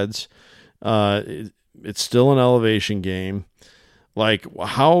for sheds, it's still an elevation game. Like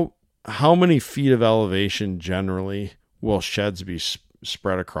how many feet of elevation generally will sheds be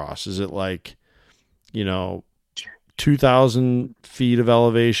spread across? Is it like, 2,000 feet of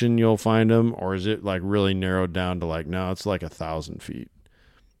elevation you'll find them, or is it like really narrowed down to like, no, it's like 1,000 feet?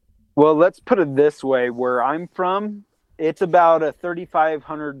 Well, let's put it this way. Where I'm from, it's about a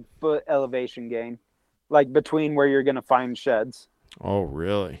 3,500 foot elevation gain, like between where you're going to find sheds. Oh,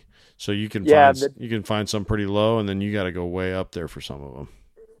 really? So you can find some pretty low, and then you got to go way up there for some of them.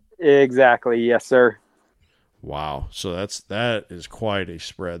 Exactly. Yes, sir. Wow. So that is quite a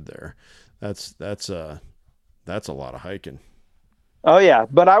spread there. That's a lot of hiking. Oh yeah,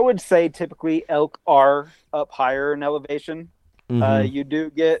 but I would say typically elk are up higher in elevation. You do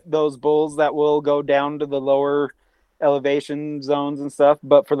get those bulls that will go down to the lower elevation zones and stuff,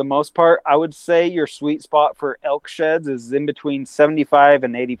 but for the most part, I would say your sweet spot for elk sheds is in between 75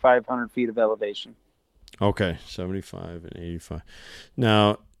 and 8,500 feet of elevation. Okay, 75 and 85.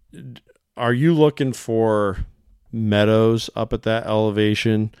 Now, are you looking for meadows up at that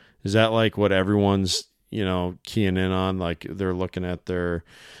elevation? Is that like what everyone's keying in on? Like they're looking at their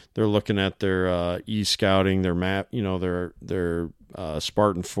e-scouting, their map, their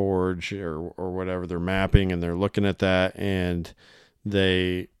Spartan Forge or whatever, they're mapping, and they're looking at that, and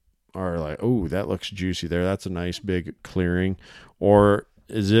they are like, oh, that looks juicy there. That's a nice big clearing. Or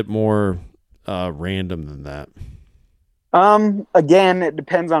is it more random than that? Again, it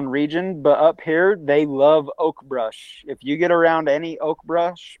depends on region, but up here they love oak brush. If you get around any oak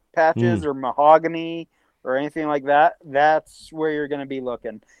brush patches or mahogany or anything like that, that's where you're going to be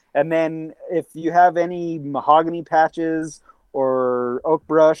looking. And then if you have any mahogany patches or oak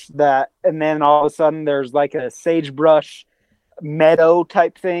brush and then all of a sudden there's like a sagebrush meadow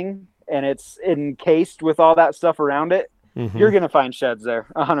type thing, and it's encased with all that stuff around it, you're going to find sheds there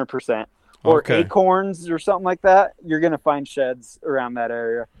 100%. Or acorns or something like that, you're going to find sheds around that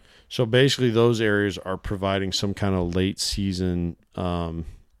area. So basically those areas are providing some kind of late season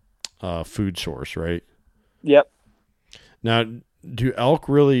food source, right? Yep. Now, do elk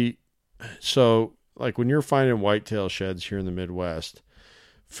really, so like when you're finding whitetail sheds here in the Midwest,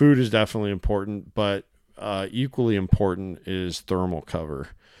 food is definitely important, but equally important is thermal cover.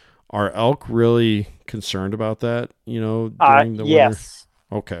 Are elk really concerned about that, during the winter? Yes.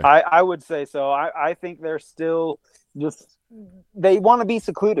 Okay. I would say so. I think they're still they want to be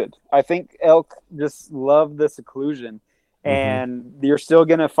secluded. I think elk just love the seclusion. and you're still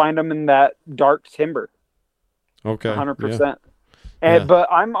going to find them in that dark timber. Okay. 100%. Yeah. But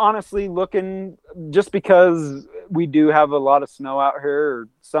I'm honestly looking, just because we do have a lot of snow out here, or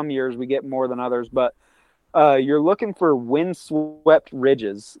some years we get more than others, but you're looking for wind-swept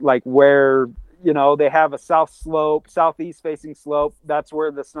ridges, like where, they have a southeast facing slope. That's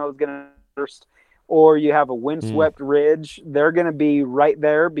where the snow is going to burst. Or you have a windswept ridge. They're going to be right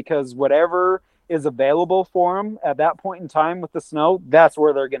there, because whatever is available for them at that point in time with the snow, that's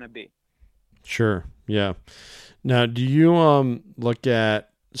where they're going to be. Sure. Yeah. Now, do you look at,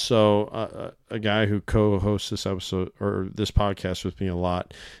 a guy who co-hosts this episode or this podcast with me a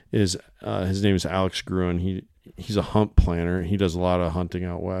lot is his name is Alex Gruen. He's a hunt planner. He does a lot of hunting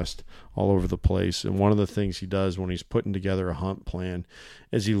out west, all over the place. And one of the things he does when he's putting together a hunt plan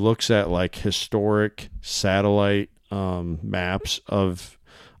is he looks at like historic satellite maps of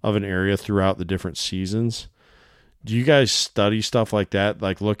an area throughout the different seasons. Do you guys study stuff like that?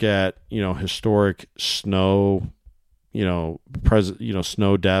 Like look at, historic snow,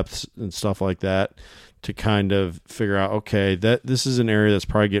 snow depths and stuff like that to kind of figure out, okay, that this is an area that's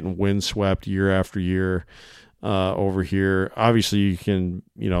probably getting windswept year after year over here. Obviously you can,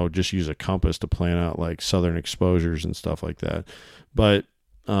 just use a compass to plan out like southern exposures and stuff like that. But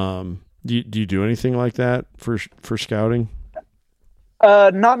do you do anything like that for scouting?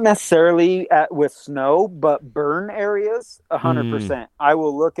 Not necessarily with snow, but burn areas, 100%. I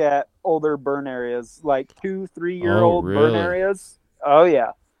will look at older burn areas, like 2-3-year-old burn areas. Oh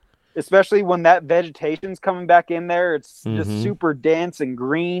yeah. Especially when that vegetation's coming back in there. It's just super dense and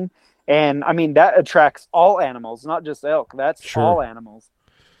green. And I mean, that attracts all animals, not just elk. That's all animals.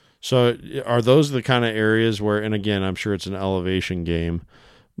 So are those the kind of areas where, and again, I'm sure it's an elevation game,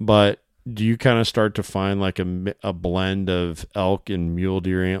 but do you kind of start to find like a blend of elk and mule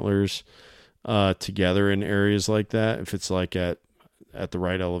deer antlers together in areas like that, if it's like at the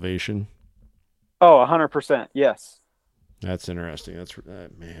right elevation? Oh, 100%. Yes. That's interesting. That's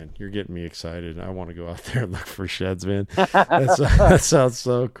man, you're getting me excited. I want to go out there and look for sheds, man. That sounds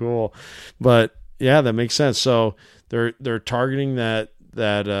so cool. But yeah, that makes sense. So they're targeting that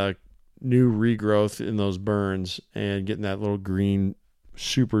new regrowth in those burns and getting that little green,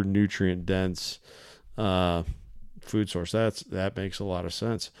 super nutrient dense food source. That makes a lot of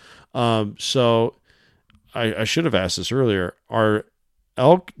sense. So I should have asked this earlier. Are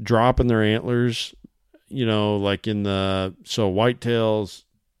elk dropping their antlers, like in whitetails,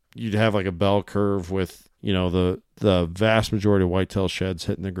 you'd have like a bell curve with, the vast majority of whitetail sheds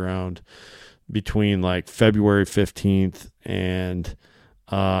hitting the ground between like February 15th and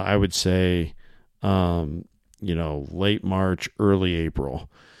I would say late March, early April.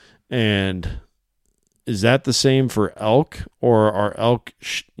 And is that the same for elk, or are elk,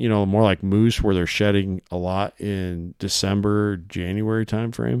 more like moose where they're shedding a lot in December, January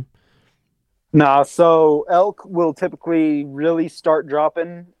timeframe? No, so elk will typically really start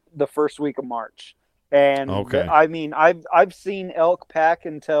dropping the first week of March. And I've seen elk pack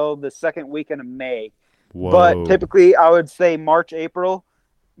until the second weekend of May. Whoa. But typically I would say March, April,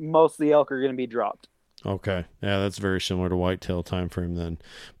 most of the elk are going to be dropped. Okay. Yeah, that's very similar to whitetail time frame then.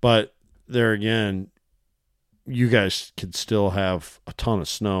 But there again, you guys could still have a ton of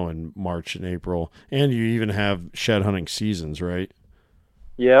snow in March and April, and you even have shed hunting seasons, right?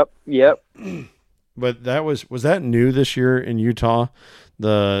 Yep. But was that new this year in Utah,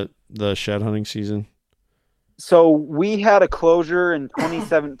 the shed hunting season? So we had a closure in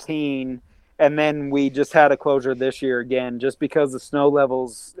 2017 and then we just had a closure this year again, just because the snow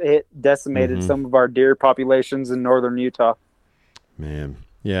levels decimated some of our deer populations in northern Utah. Man.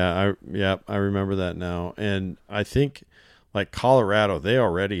 Yeah, I remember that now. And I think like Colorado, they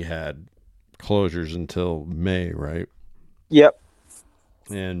already had closures until May, right? Yep.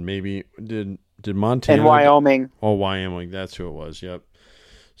 And maybe did Montana and Wyoming. Wyoming, that's who it was. Yep.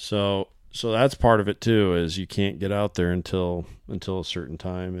 So that's part of it too, is you can't get out there until a certain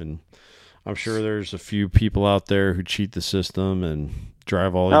time. And I'm sure there's a few people out there who cheat the system and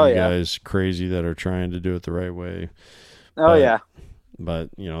drive all you guys crazy that are trying to do it the right way. But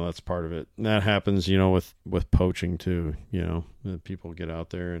that's part of it. And that happens, with poaching too, people get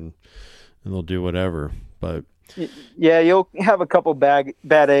out there and they'll do whatever. But yeah, you'll have a couple bad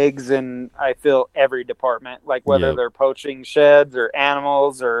eggs in, I feel, every department, like whether they're poaching sheds or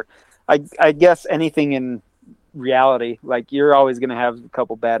animals or I guess anything in reality. Like you're always going to have a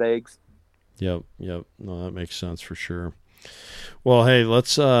couple bad eggs. Yep. No, that makes sense for sure. Well, hey,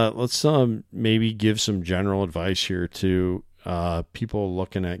 let's maybe give some general advice here to people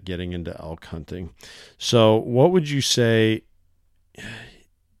looking at getting into elk hunting. So what would you say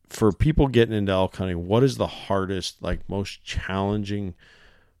for people getting into elk hunting, what is the hardest, like most challenging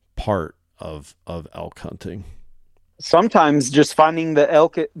part of elk hunting? Sometimes just finding the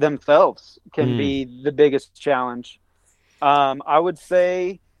elk themselves can be the biggest challenge. I would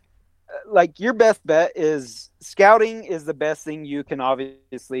say, like, your best bet is scouting is the best thing you can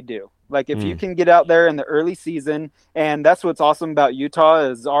obviously do. Like, if you can get out there in the early season, and that's what's awesome about Utah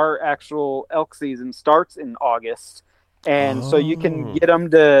is our actual elk season starts in August. And so you can get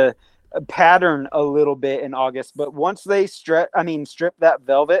them to pattern a little bit in August. But once they strip that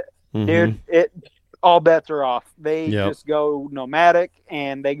velvet, dude, all bets are off. They just go nomadic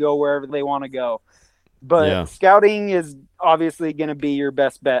and they go wherever they want to go. But scouting is obviously going to be your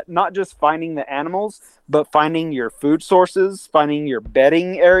best bet. Not just finding the animals, but finding your food sources, finding your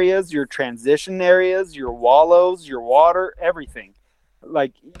bedding areas, your transition areas, your wallows, your water, everything.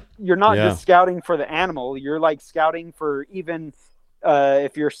 Like, you're not just scouting for the animal. You're like scouting for even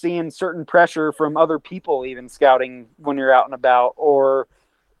if you're seeing certain pressure from other people, even scouting when you're out and about, or,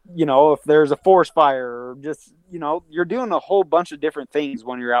 you know, if there's a forest fire, or just, you know, you're doing a whole bunch of different things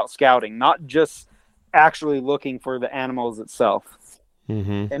when you're out scouting, not just actually looking for the animals itself.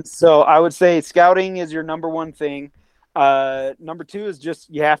 And so I would say scouting is your number one thing. Number two is just,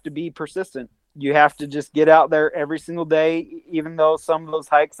 you have to be persistent. You have to just get out there every single day, even though some of those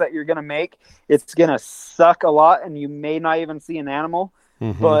hikes that you're going to make, it's going to suck a lot and you may not even see an animal.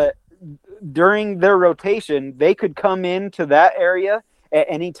 But during their rotation, they could come into that area at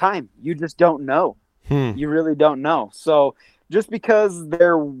any time. You just don't know. You really don't know. So just because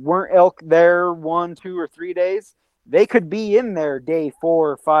there weren't elk there 1, 2, or 3 days, they could be in there day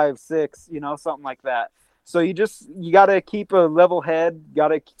 4, 5, 6, you know, something like that. So you got to keep a level head, got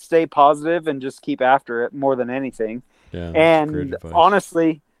to stay positive, and just keep after it more than anything. Yeah, and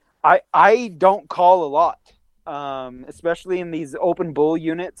honestly, I don't call a lot, especially in these open bull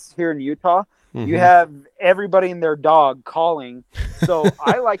units here in Utah. You have everybody and their dog calling. So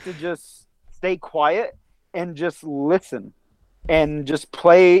I like to just stay quiet and just listen and just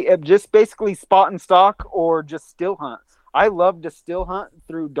play, just basically spot and stalk or just still hunt. I love to still hunt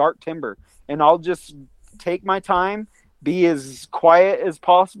through dark timber, and I'll just take my time, be as quiet as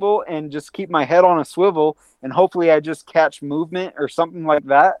possible, and just keep my head on a swivel, and hopefully I just catch movement or something like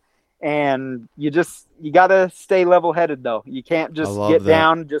that. And you got to stay level headed though. You can't just get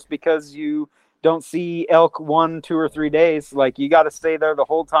down just because you don't see elk 1, 2, or 3 days. Like, you got to stay there the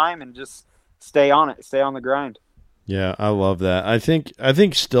whole time and just stay on it, stay on the grind. Yeah, I love that. I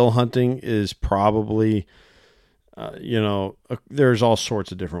think still hunting is probably, there's all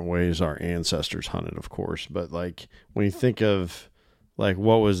sorts of different ways our ancestors hunted, of course. But like, when you think of like,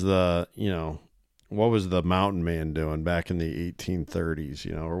 what was the mountain man doing back in the 1830s,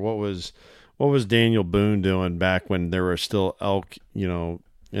 you know, or what was Daniel Boone doing back when there were still elk, you know,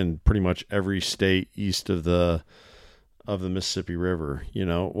 in pretty much every state east of the Mississippi River, you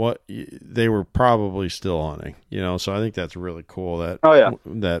know, what they were probably still hunting, you know. So I think that's really cool that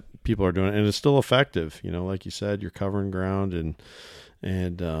that people are doing it, and it's still effective, you know, like you said, you're covering ground and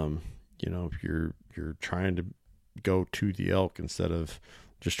you know, you're trying to go to the elk instead of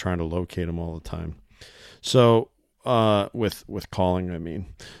just trying to locate them all the time. So with calling, I mean,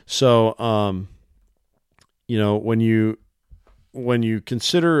 so you know, when you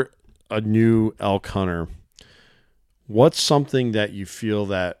consider a new elk hunter, what's something that you feel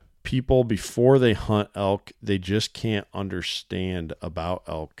that people, before they hunt elk, they just can't understand about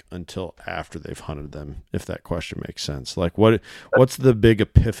elk until after they've hunted them, if that question makes sense? Like, what's the big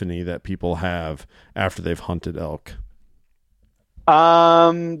epiphany that people have after they've hunted elk?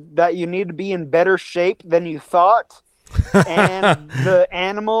 That you need to be in better shape than you thought, and the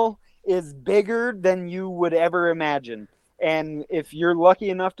animal is bigger than you would ever imagine. And if you're lucky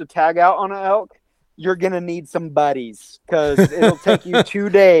enough to tag out on an elk, you're going to need some buddies, because it'll take you 2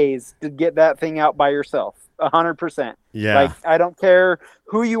 days to get that thing out by yourself. 100%. Yeah. Like, I don't care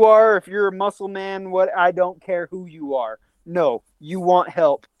who you are. If you're a muscle man, I don't care who you are. No, you want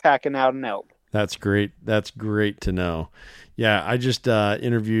help packing out an elk. That's great. That's great to know. Yeah. I just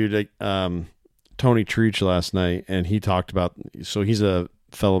interviewed Tony Treach last night, and he talked about, so he's a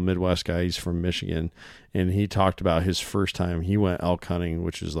fellow Midwest guy. He's from Michigan, and he talked about his first time he went elk hunting,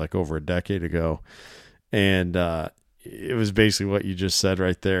 which was like over a decade ago. And it was basically what you just said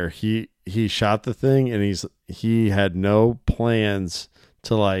right there. He shot the thing, and he had no plans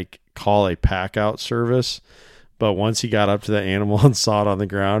to like call a pack out service. But once he got up to the animal and saw it on the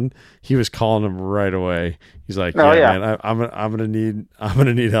ground, he was calling him right away. He's like, man, I'm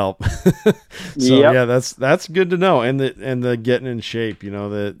gonna need help. So yeah, that's good to know. And the getting in shape, you know,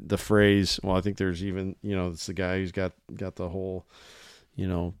 the phrase. Well, I think there's even, you know, it's the guy who's got the whole, you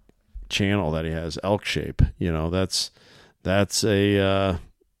know, channel that he has, Elk Shape. That's a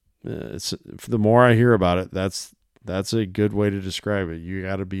it's, the more I hear about it, that's a good way to describe it. You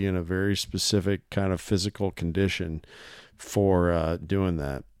got to be in a very specific kind of physical condition for doing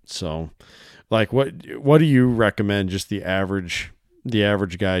that. So, like, what do you recommend just the average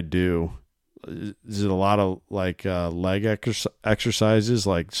guy do? Is it a lot of like leg exercises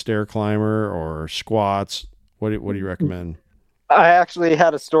like stair climber or squats? What do you recommend? I actually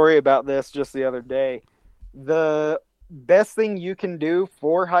had a story about this just the other day. The best thing you can do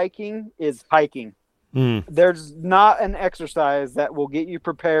for hiking is hiking. There's not an exercise that will get you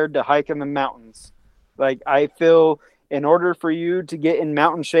prepared to hike in the mountains. Like, I feel in order for you to get in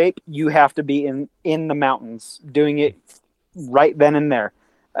mountain shape, you have to be in the mountains doing it right then and there.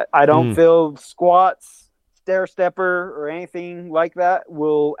 I don't feel squats, stair stepper, or anything like that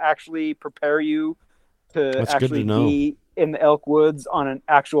will actually prepare you to That's actually be in the elk woods on an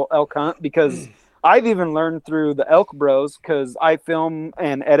actual elk hunt, because I've even learned through the Elk Bros, because I film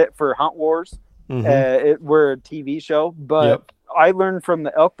and edit for Hunt Wars. We're a TV show, but I learned from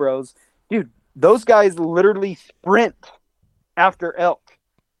the Elk Bros, dude, those guys literally sprint after elk.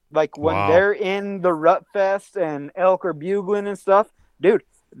 Like when they're in the rut fest and elk are bugling and stuff, dude,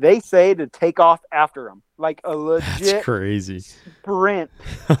 they say to take off after them. Like a legit That's crazy sprint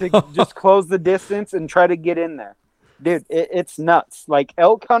to just close the distance and try to get in there. Dude, it's nuts. Like,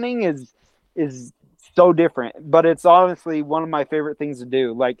 elk hunting is so different, but it's honestly one of my favorite things to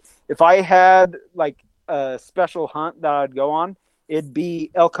do. Like, if I had like a special hunt that I'd go on, it'd be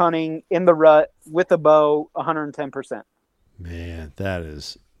elk hunting in the rut with a bow, 110%. Man, that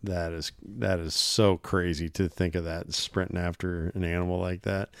is so crazy to think of that, sprinting after an animal like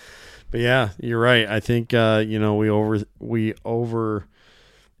that. But yeah, you're right. I think we over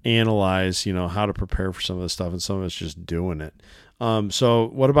analyze how to prepare for some of this stuff, and some of it's just doing it. So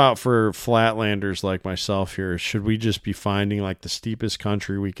what about for flatlanders like myself here? Should we just be finding like the steepest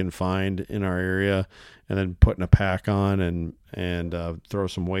country we can find in our area and then putting a pack on and throw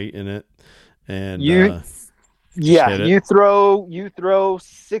some weight in it? And you throw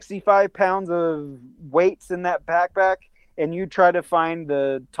 65 pounds of weights in that backpack, and you try to find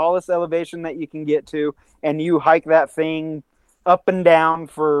the tallest elevation that you can get to, and you hike that thing up and down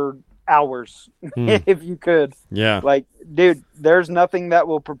for hours if you could. Yeah. Like, dude, there's nothing that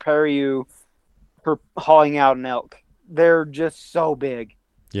will prepare you for hauling out an elk. They're just so big.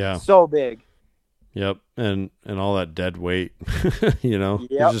 Yeah. So big. Yep. And all that dead weight, there's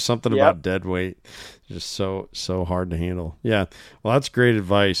just something about dead weight. Just so hard to handle. Yeah. Well, that's great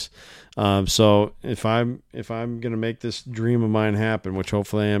advice. So if I'm going to make this dream of mine happen, which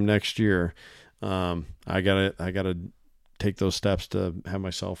hopefully I am next year, I gotta take those steps to have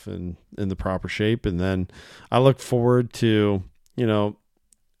myself in the proper shape. And then I look forward to,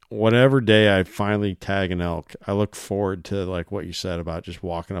 whatever day I finally tag an elk, I look forward to like what you said about just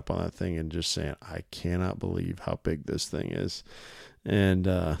walking up on that thing and just saying, I cannot believe how big this thing is. And,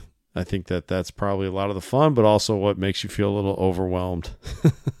 I think that's probably a lot of the fun, but also what makes you feel a little overwhelmed.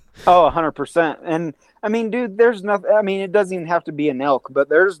 Oh, 100%. And I mean, dude, there's nothing, it doesn't even have to be an elk, but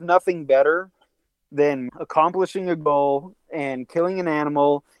there's nothing better than accomplishing a goal and killing an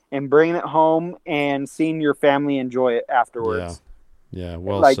animal and bringing it home and seeing your family enjoy it afterwards. Yeah.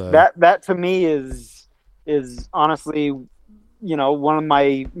 Well, like said. that to me is honestly, one of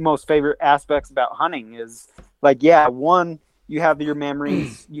my most favorite aspects about hunting is like, one, you have your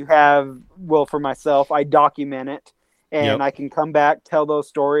memories, for myself, I document it and I can come back, tell those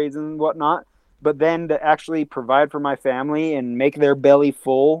stories and whatnot. But then to actually provide for my family and make their belly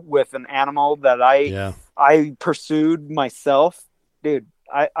full with an animal that I pursued myself, dude,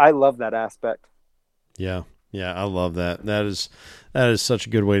 I love that aspect. Yeah. Yeah. I love that. That is such a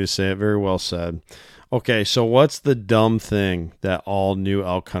good way to say it. Very well said. Okay. So what's the dumb thing that all new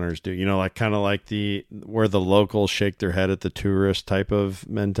elk hunters do? Like kind of like where the locals shake their head at the tourist type of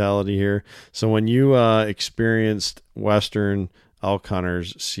mentality here. So when you experienced Western elk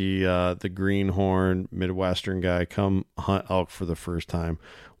hunters see the greenhorn Midwestern guy come hunt elk for the first time,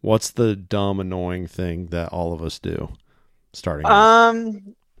 what's the dumb, annoying thing that all of us do?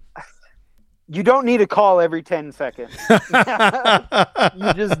 Starting you don't need to call every 10 seconds.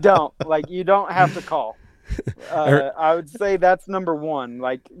 You just don't. Like, you don't have to call. I would say that's number one.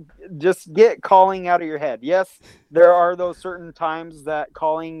 Like, just get calling out of your head. Yes, there are those certain times that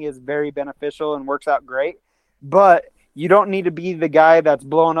calling is very beneficial and works out great, but you don't need to be the guy that's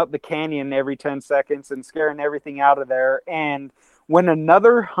blowing up the canyon every 10 seconds and scaring everything out of there. And when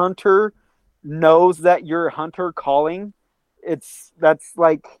another hunter knows that you're a hunter calling, that's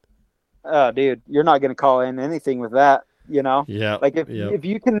like, oh, dude, you're not going to call in anything with that. You know, Yeah. like Yep. if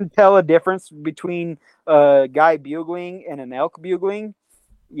you can tell a difference between a guy bugling and an elk bugling,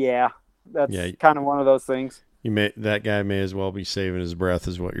 yeah, Yeah. that's kind of one of those things. That guy may as well be saving his breath,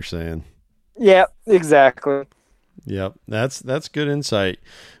 is what you're saying. Yeah, exactly. Yep. That's good insight,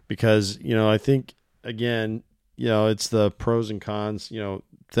 because, I think, again, it's the pros and cons.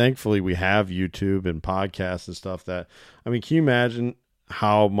 Thankfully we have YouTube and podcasts and stuff can you imagine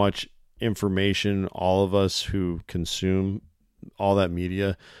how much information all of us who consume all that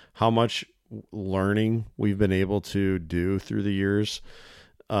media, how much learning we've been able to do through the years,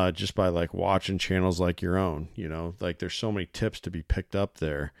 just by like watching channels like your own, like there's so many tips to be picked up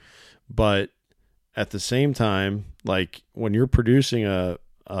there. But at the same time, like when you're producing a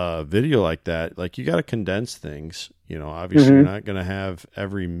video like that, like you got to condense things, obviously you're not going to have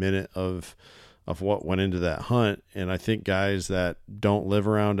every minute of what went into that hunt. And I think guys that don't live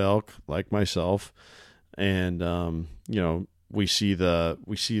around elk like myself, and, we see the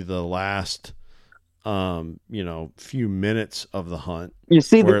last, few minutes of the hunt. You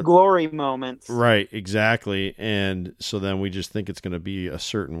see the glory moments. Right, exactly. And so then we just think it's going to be a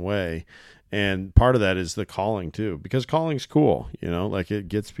certain way. And part of that is the calling too, because calling's cool, like it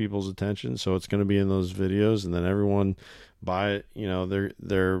gets people's attention. So it's going to be in those videos, and then everyone buy it,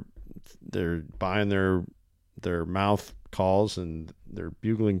 they're buying their mouth calls and their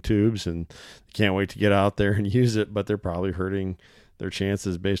bugling tubes, and can't wait to get out there and use it, but they're probably hurting their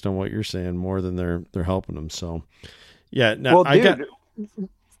chances based on what you're saying more than they're helping them. So yeah. Now, I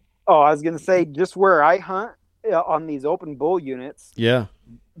was going to say, just where I hunt on these open bull units. Yeah.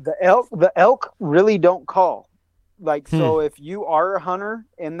 The elk really don't call. Like, so if you are a hunter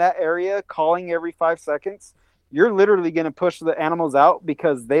in that area calling every 5 seconds, you're literally going to push the animals out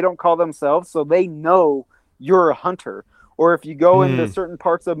because they don't call themselves. So they know you're a hunter. Or if you go into certain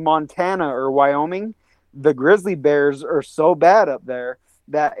parts of Montana or Wyoming, the grizzly bears are so bad up there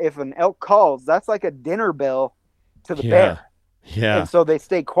that if an elk calls, that's like a dinner bell to the bear. Yeah. And so they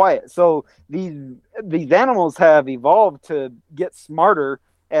stay quiet. So these animals have evolved to get smarter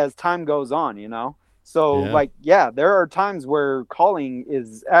as time goes on, So there are times where calling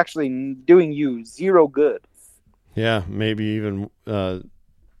is actually doing you zero good. Yeah, maybe even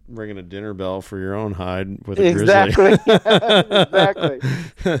ringing a dinner bell for your own hide with a grizzly.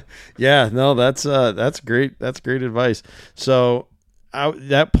 Exactly. Yeah, no, that's great. That's great advice. So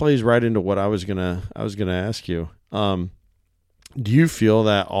that plays right into what I was gonna ask you. Do you feel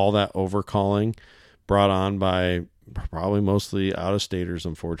that all that overcalling brought on by probably mostly out-of-staters,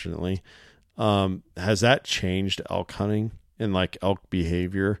 unfortunately, has that changed elk hunting and like elk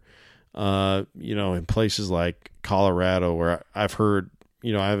behavior? In places like Colorado, where I've heard,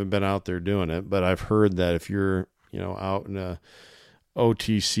 I haven't been out there doing it, but I've heard that if you're, out in a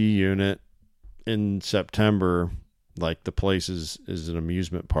OTC unit in September, like the place is an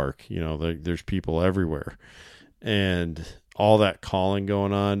amusement park, there's people everywhere, and all that calling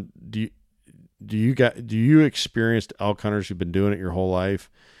going on. Do you experienced elk hunters who've been doing it your whole life?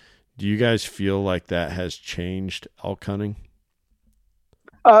 Do you guys feel like that has changed elk hunting?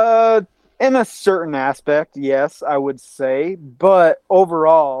 In a certain aspect, yes, I would say. But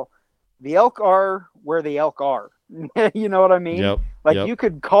overall, the elk are where the elk are. You know what I mean? Yep. You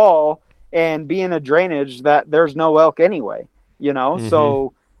could call and be in a drainage that there's no elk anyway,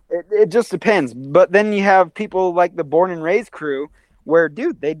 So it just depends. But then you have people like the Born and Raised crew where,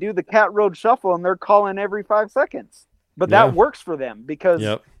 dude, they do the cat road shuffle and they're calling every 5 seconds. But that works for them because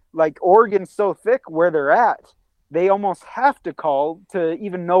like Oregon's so thick where they're at, they almost have to call to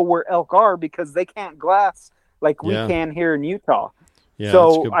even know where elk are because they can't glass like we can here in Utah. Yeah,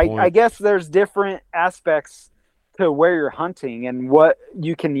 so I guess there's different aspects to where you're hunting and what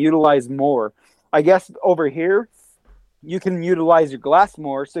you can utilize more. I guess over here, you can utilize your glass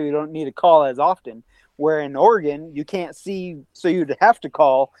more so you don't need to call as often. Where in Oregon, you can't see, so you'd have to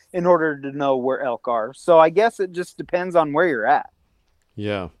call in order to know where elk are. So I guess it just depends on where you're at.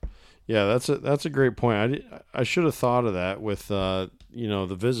 Yeah. Yeah, that's a great point. I should have thought of that with the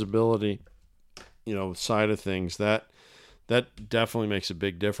visibility, side of things. That definitely makes a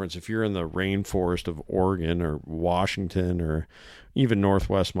big difference. If you're in the rainforest of Oregon or Washington or even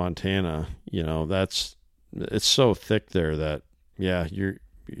Northwest Montana, it's so thick there that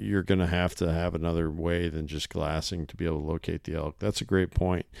you're going to have another way than just glassing to be able to locate the elk. That's a great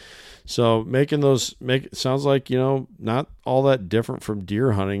point. So it sounds like, not all that different from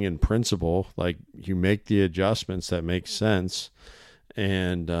deer hunting in principle. Like you make the adjustments that make sense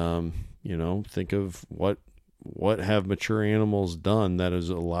and, think of what have mature animals done that has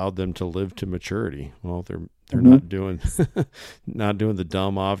allowed them to live to maturity. Well, they're not doing the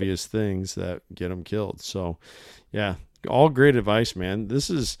dumb, obvious things that get them killed. So yeah, all great advice, man. This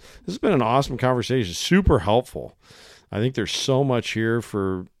has been an awesome conversation. Super helpful. I think there's so much here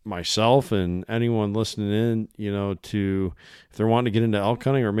for myself and anyone listening in, to if they're wanting to get into elk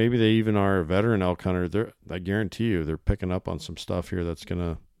hunting, or maybe they even are a veteran elk hunter. I guarantee you they're picking up on some stuff here that's going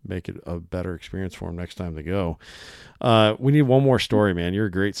to make it a better experience for them next time they go. We need one more story, man. You're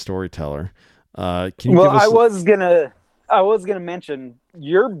a great storyteller. Can you give us... I was gonna mention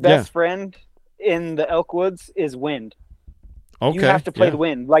your best friend in the elk woods is wind. Okay. You have to play the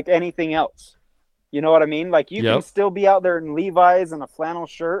wind like anything else. You know what I mean? Like you can still be out there in Levi's and a flannel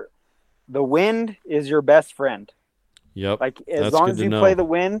shirt. The wind is your best friend. Yep. Like as long as you play the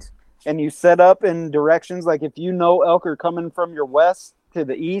wind and you set up in directions, like if you know elk are coming from your west to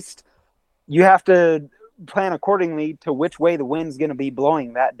the east, you have to plan accordingly to which way the wind's going to be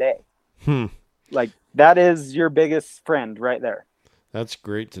blowing that day. Like that is your biggest friend right there. That's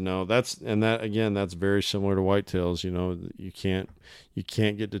great to know. That's very similar to whitetails. You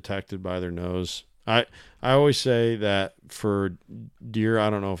can't get detected by their nose. I always say that for deer, I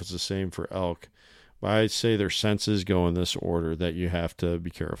don't know if it's the same for elk, but I say their senses go in this order that you have to be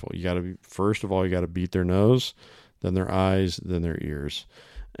careful. You got to first of all, you got to beat their nose, then their eyes, then their ears.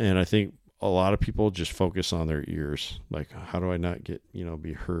 And I think a lot of people just focus on their ears. Like, how do I not get,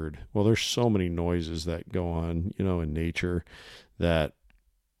 be heard? Well, there's so many noises that go on, in nature that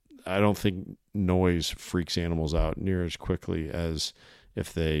I don't think noise freaks animals out near as quickly as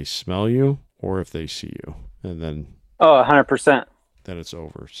if they smell you or if they see you. And then 100%. Then it's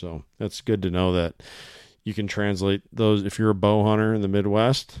over. So that's good to know that you can translate those. If you're a bow hunter in the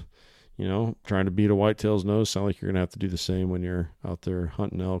Midwest, trying to beat a whitetail's nose, sound like you're going to have to do the same when you're out there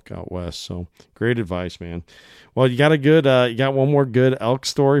hunting elk out west. So great advice, man. Well, you got you got one more good elk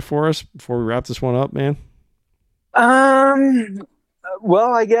story for us before we wrap this one up, man?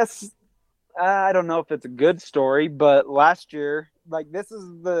 Well, I guess, I don't know if it's a good story, but last year, like this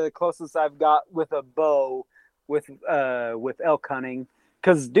is the closest I've got with a bow with elk hunting.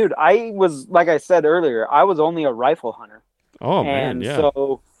 Cause dude, I was, like I said earlier, I was only a rifle hunter. Oh man. Yeah.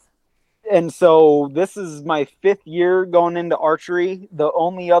 So this is my 5th year going into archery. The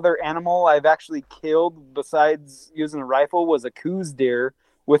only other animal I've actually killed besides using a rifle was a coos deer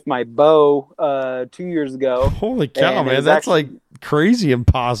with my bow 2 years ago. Holy cow, man. That's like crazy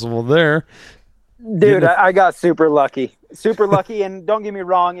impossible there. Dude, I got super lucky. And don't get me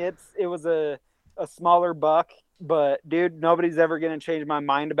wrong, it was a smaller buck, but dude, nobody's ever going to change my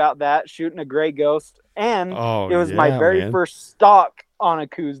mind about that. Shooting a gray ghost. And it was my very first stalk on a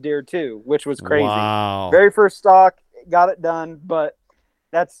coos deer too, which was crazy. Wow. Very first stalk, got it done, but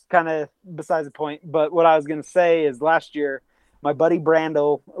that's kind of besides the point. But what I was going to say is last year, my buddy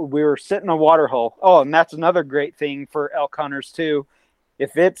Brandel, we were sitting in a water hole. Oh, and that's another great thing for elk hunters too.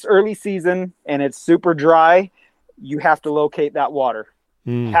 If it's early season and it's super dry, you have to locate that water.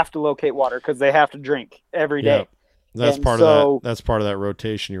 Have to locate water because they have to drink every day. That's part of that. That's part of that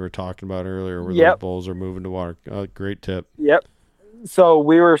rotation you were talking about earlier, where those bulls are moving to water. Great tip. Yep. So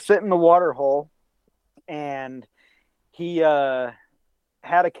we were sitting in the water hole, and he had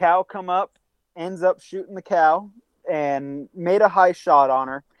a cow come up, ends up shooting the cow, and made a high shot on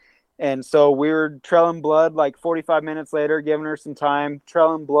her. And so we were trailing blood like 45 minutes later, giving her some time,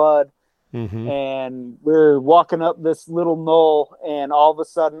 trailing blood. And we're walking up this little knoll, and all of a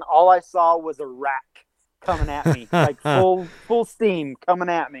sudden, all I saw was a rack coming at me, like full steam coming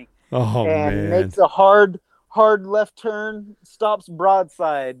at me. Oh, and man. Makes a hard left turn, stops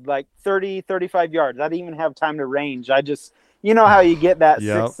broadside, like 30, 35 yards. I didn't even have time to range. I just, you know how you get that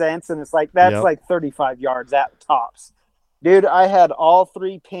sixth sense, and it's like, that's like 35 yards at tops. Dude, I had all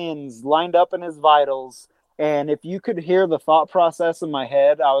 3 pins lined up in his vitals. And if you could hear the thought process in my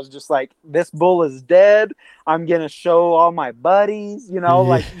head, I was just like, this bull is dead. I'm going to show all my buddies,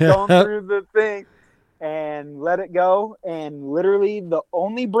 like going through the thing, and let it go. And literally the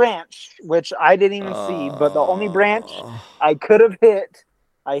only branch, which I didn't even see, but the only branch I could have hit,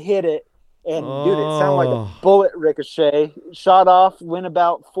 I hit it. And dude, it sounded like a bullet ricochet. Shot off, went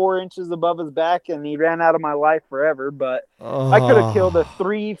about 4 inches above his back, and he ran out of my life forever. But I could have killed a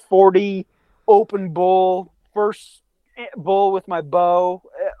 340 open bull, first bull with my bow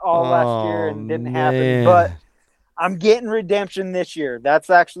all last year, and didn't happen. But I'm getting redemption this year. That's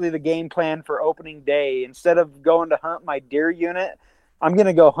actually the game plan for opening day. Instead of going to hunt my deer unit, I'm going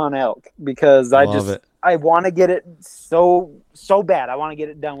to go hunt elk because I want to get it so bad. I want to get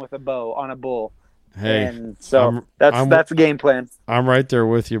it done with a bow on a bull. Hey, and so that's the game plan. I'm right there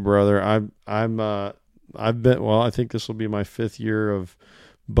with you, brother. I think this will be my 5th year of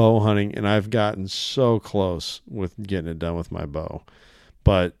bow hunting, and I've gotten so close with getting it done with my bow.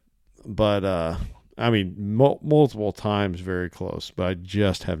 But I mean, multiple times very close, but I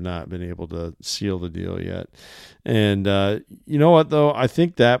just have not been able to seal the deal yet. And you know what, though? I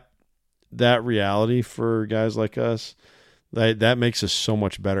think that reality for guys like us, that makes us so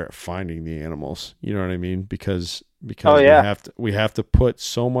much better at finding the animals. You know what I mean? Because we have to put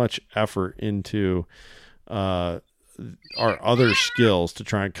so much effort into our other skills to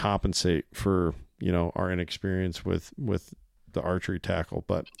try and compensate for, you know, our inexperience with the archery tackle.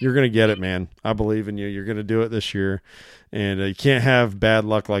 But you're going to get it, man. I believe in you. You're going to do it this year, and you can't have bad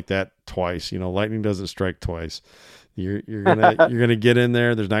luck like that twice. You know, lightning doesn't strike twice. You're gonna get in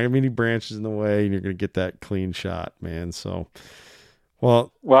there. There's not gonna be any branches in the way, and you're gonna get that clean shot, man. So,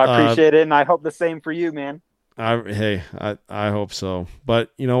 well, I appreciate it, and I hope the same for you, man. I hope so.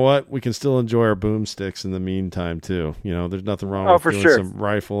 But you know what? We can still enjoy our boomsticks in the meantime too. You know, there's nothing wrong with doing some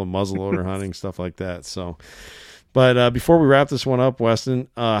rifle and muzzleloader hunting, stuff like that. So, but before we wrap this one up, Weston,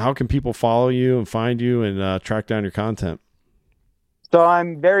 how can people follow you and find you and track down your content? So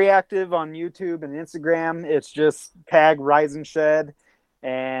I'm very active on YouTube and Instagram. It's just tag Rise and Shed.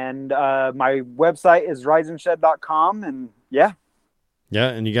 And my website is risenshed.com. And yeah. Yeah,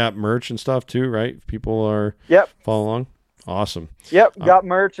 and you got merch and stuff too, right? If people are following along. Awesome. Yep, got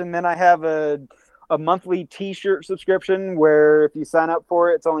merch. And then I have a monthly T-shirt subscription where if you sign up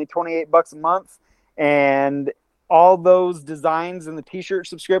for it, it's only $28 a month. And all those designs in the T-shirt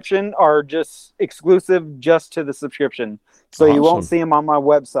subscription are just exclusive just to the subscription. So you won't see them on my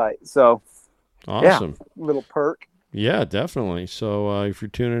website. So awesome. Yeah, little perk. Yeah, definitely. So if you're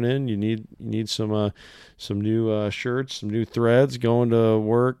tuning in, you need some new shirts, some new threads, going to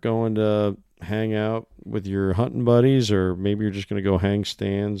work, going to hang out with your hunting buddies, or maybe you're just going to go hang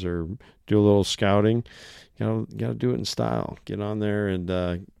stands or do a little scouting. You got to do it in style. Get on there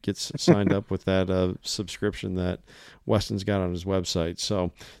and get signed up with that subscription that Weston's got on his website.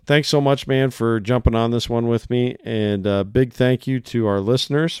 So thanks so much, man, for jumping on this one with me. And big thank you to our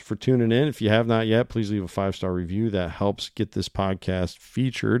listeners for tuning in. If you have not yet, please leave a 5-star review. That helps get this podcast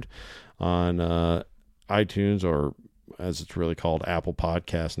featured on iTunes, or as it's really called, Apple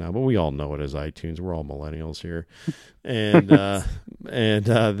Podcasts now. But we all know it as iTunes. We're all millennials here. And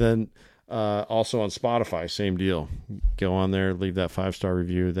then also on Spotify, same deal. Go on there, leave that 5-star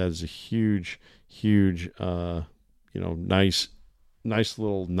review. That is a huge, nice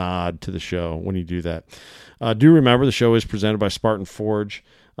little nod to the show when you do that. Do remember the show is presented by Spartan Forge.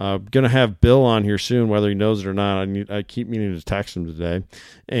 Going to have Bill on here soon, whether he knows it or not. I keep meaning to text him today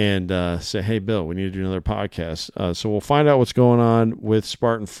and say, hey, Bill, we need to do another podcast. So we'll find out what's going on with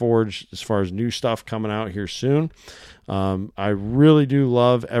Spartan Forge as far as new stuff coming out here soon. I really do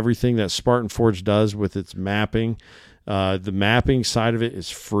love everything that Spartan Forge does with its mapping. The mapping side of it is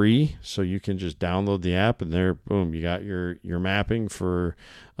free, so you can just download the app and there, boom, you got your mapping for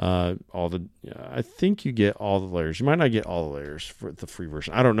all the. I think you get all the layers. You might not get all the layers for the free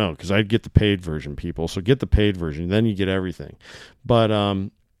version. I don't know, because I'd get the paid version, people. So get the paid version, then you get everything. But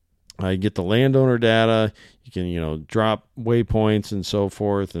you get the landowner data. You can drop waypoints and so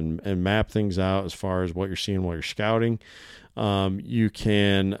forth, and map things out as far as what you're seeing while you're scouting. You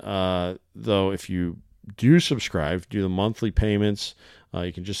can though, if you do subscribe, do the monthly payments.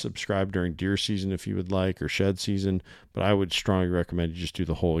 You can just subscribe during deer season if you would like, or shed season, but I would strongly recommend you just do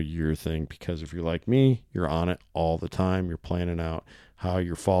the whole year thing, because if you're like me, you're on it all the time. You're planning out how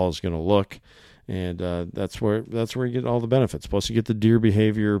your fall is going to look, and that's where you get all the benefits. Plus, you get the deer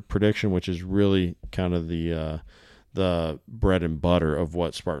behavior prediction, which is really kind of the bread and butter of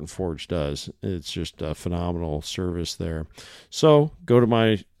what Spartan Forge does. It's just a phenomenal service there. So go to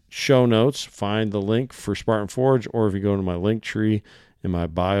my show notes, find the link for Spartan Forge, or if you go to my link tree in my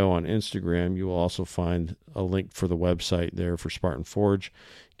bio on Instagram, you will also find a link for the website there for Spartan Forge.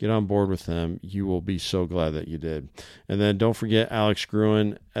 Get on board with them. You will be so glad that you did. And then don't forget Alex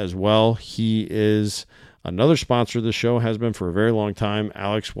Gruen as well. He is another sponsor of the show, has been for a very long time.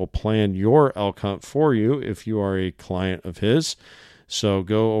 Alex will plan your elk hunt for you if you are a client of his. So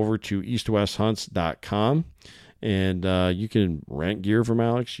go over to eastwesthunts.com. And you can rent gear from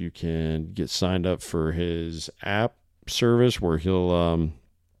Alex. You can get signed up for his app service where he'll,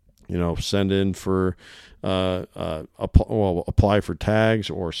 send in for, apply for tags,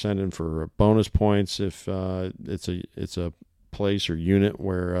 or send in for bonus points if it's a place or unit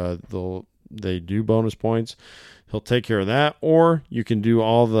where they do bonus points. He'll take care of that. Or you can do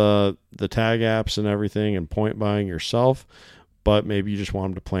all the tag apps and everything and point buying yourself. But maybe you just want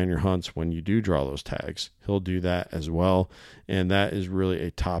him to plan your hunts when you do draw those tags. He'll do that as well. And that is really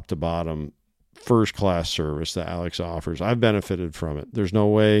a top to bottom first-class service that Alex offers. I've benefited from it. There's no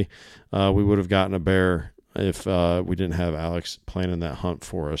way we would have gotten a bear if we didn't have Alex planning that hunt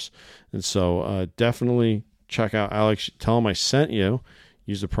for us. And so definitely check out Alex. Tell him I sent you.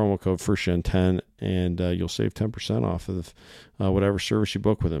 Use the promo code FirstGen10, and you'll save 10% off of whatever service you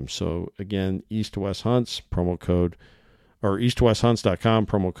book with him. So again, East to West Hunts, promo code, or easttowesthunts.com,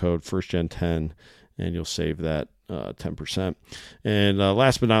 promo code FirstGen10, and you'll save that 10%. And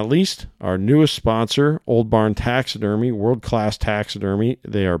last but not least, our newest sponsor, Old Barn Taxidermy, world-class taxidermy.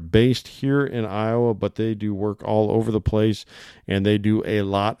 They are based here in Iowa, but they do work all over the place, and they do a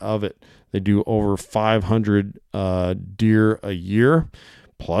lot of it. They do over 500 deer a year,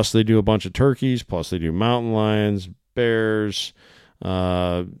 plus they do a bunch of turkeys, plus they do mountain lions, bears,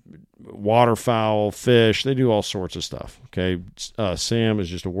 waterfowl, fish. They do all sorts of stuff. Okay, Sam is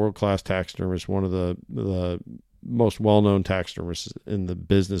just a world-class taxidermist, one of the most well-known taxidermists in the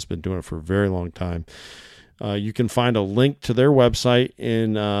business, been doing it for a very long time. You can find a link to their website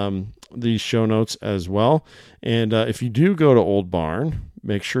in these show notes as well. And if you do go to Old Barn,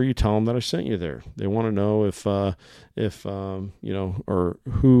 make sure you tell them that I sent you there. They want to know if you know, or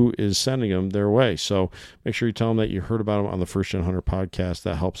who is sending them their way. So make sure you tell them that you heard about them on the First Gen Hunter podcast.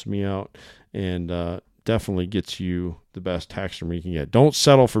 That helps me out, and definitely gets you the best taxidermy you can get. Don't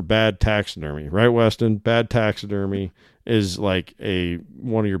settle for bad taxidermy, right, Weston? Bad taxidermy is like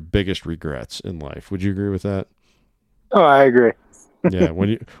one of your biggest regrets in life. Would you agree with that? Oh, I agree. Yeah,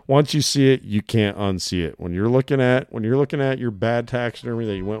 once you see it, you can't unsee it. When you're looking at your bad taxidermy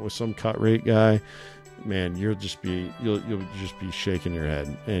that you went with some cut rate guy, man, you'll just be shaking your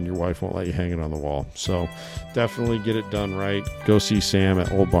head, and your wife won't let you hang it on the wall. So definitely get it done right. Go see Sam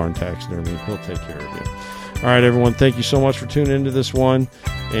at Old Barn Taxidermy. He'll take care of you. All right, everyone, thank you so much for tuning into this one,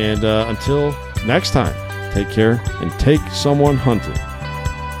 and until next time, take care and take someone hunting.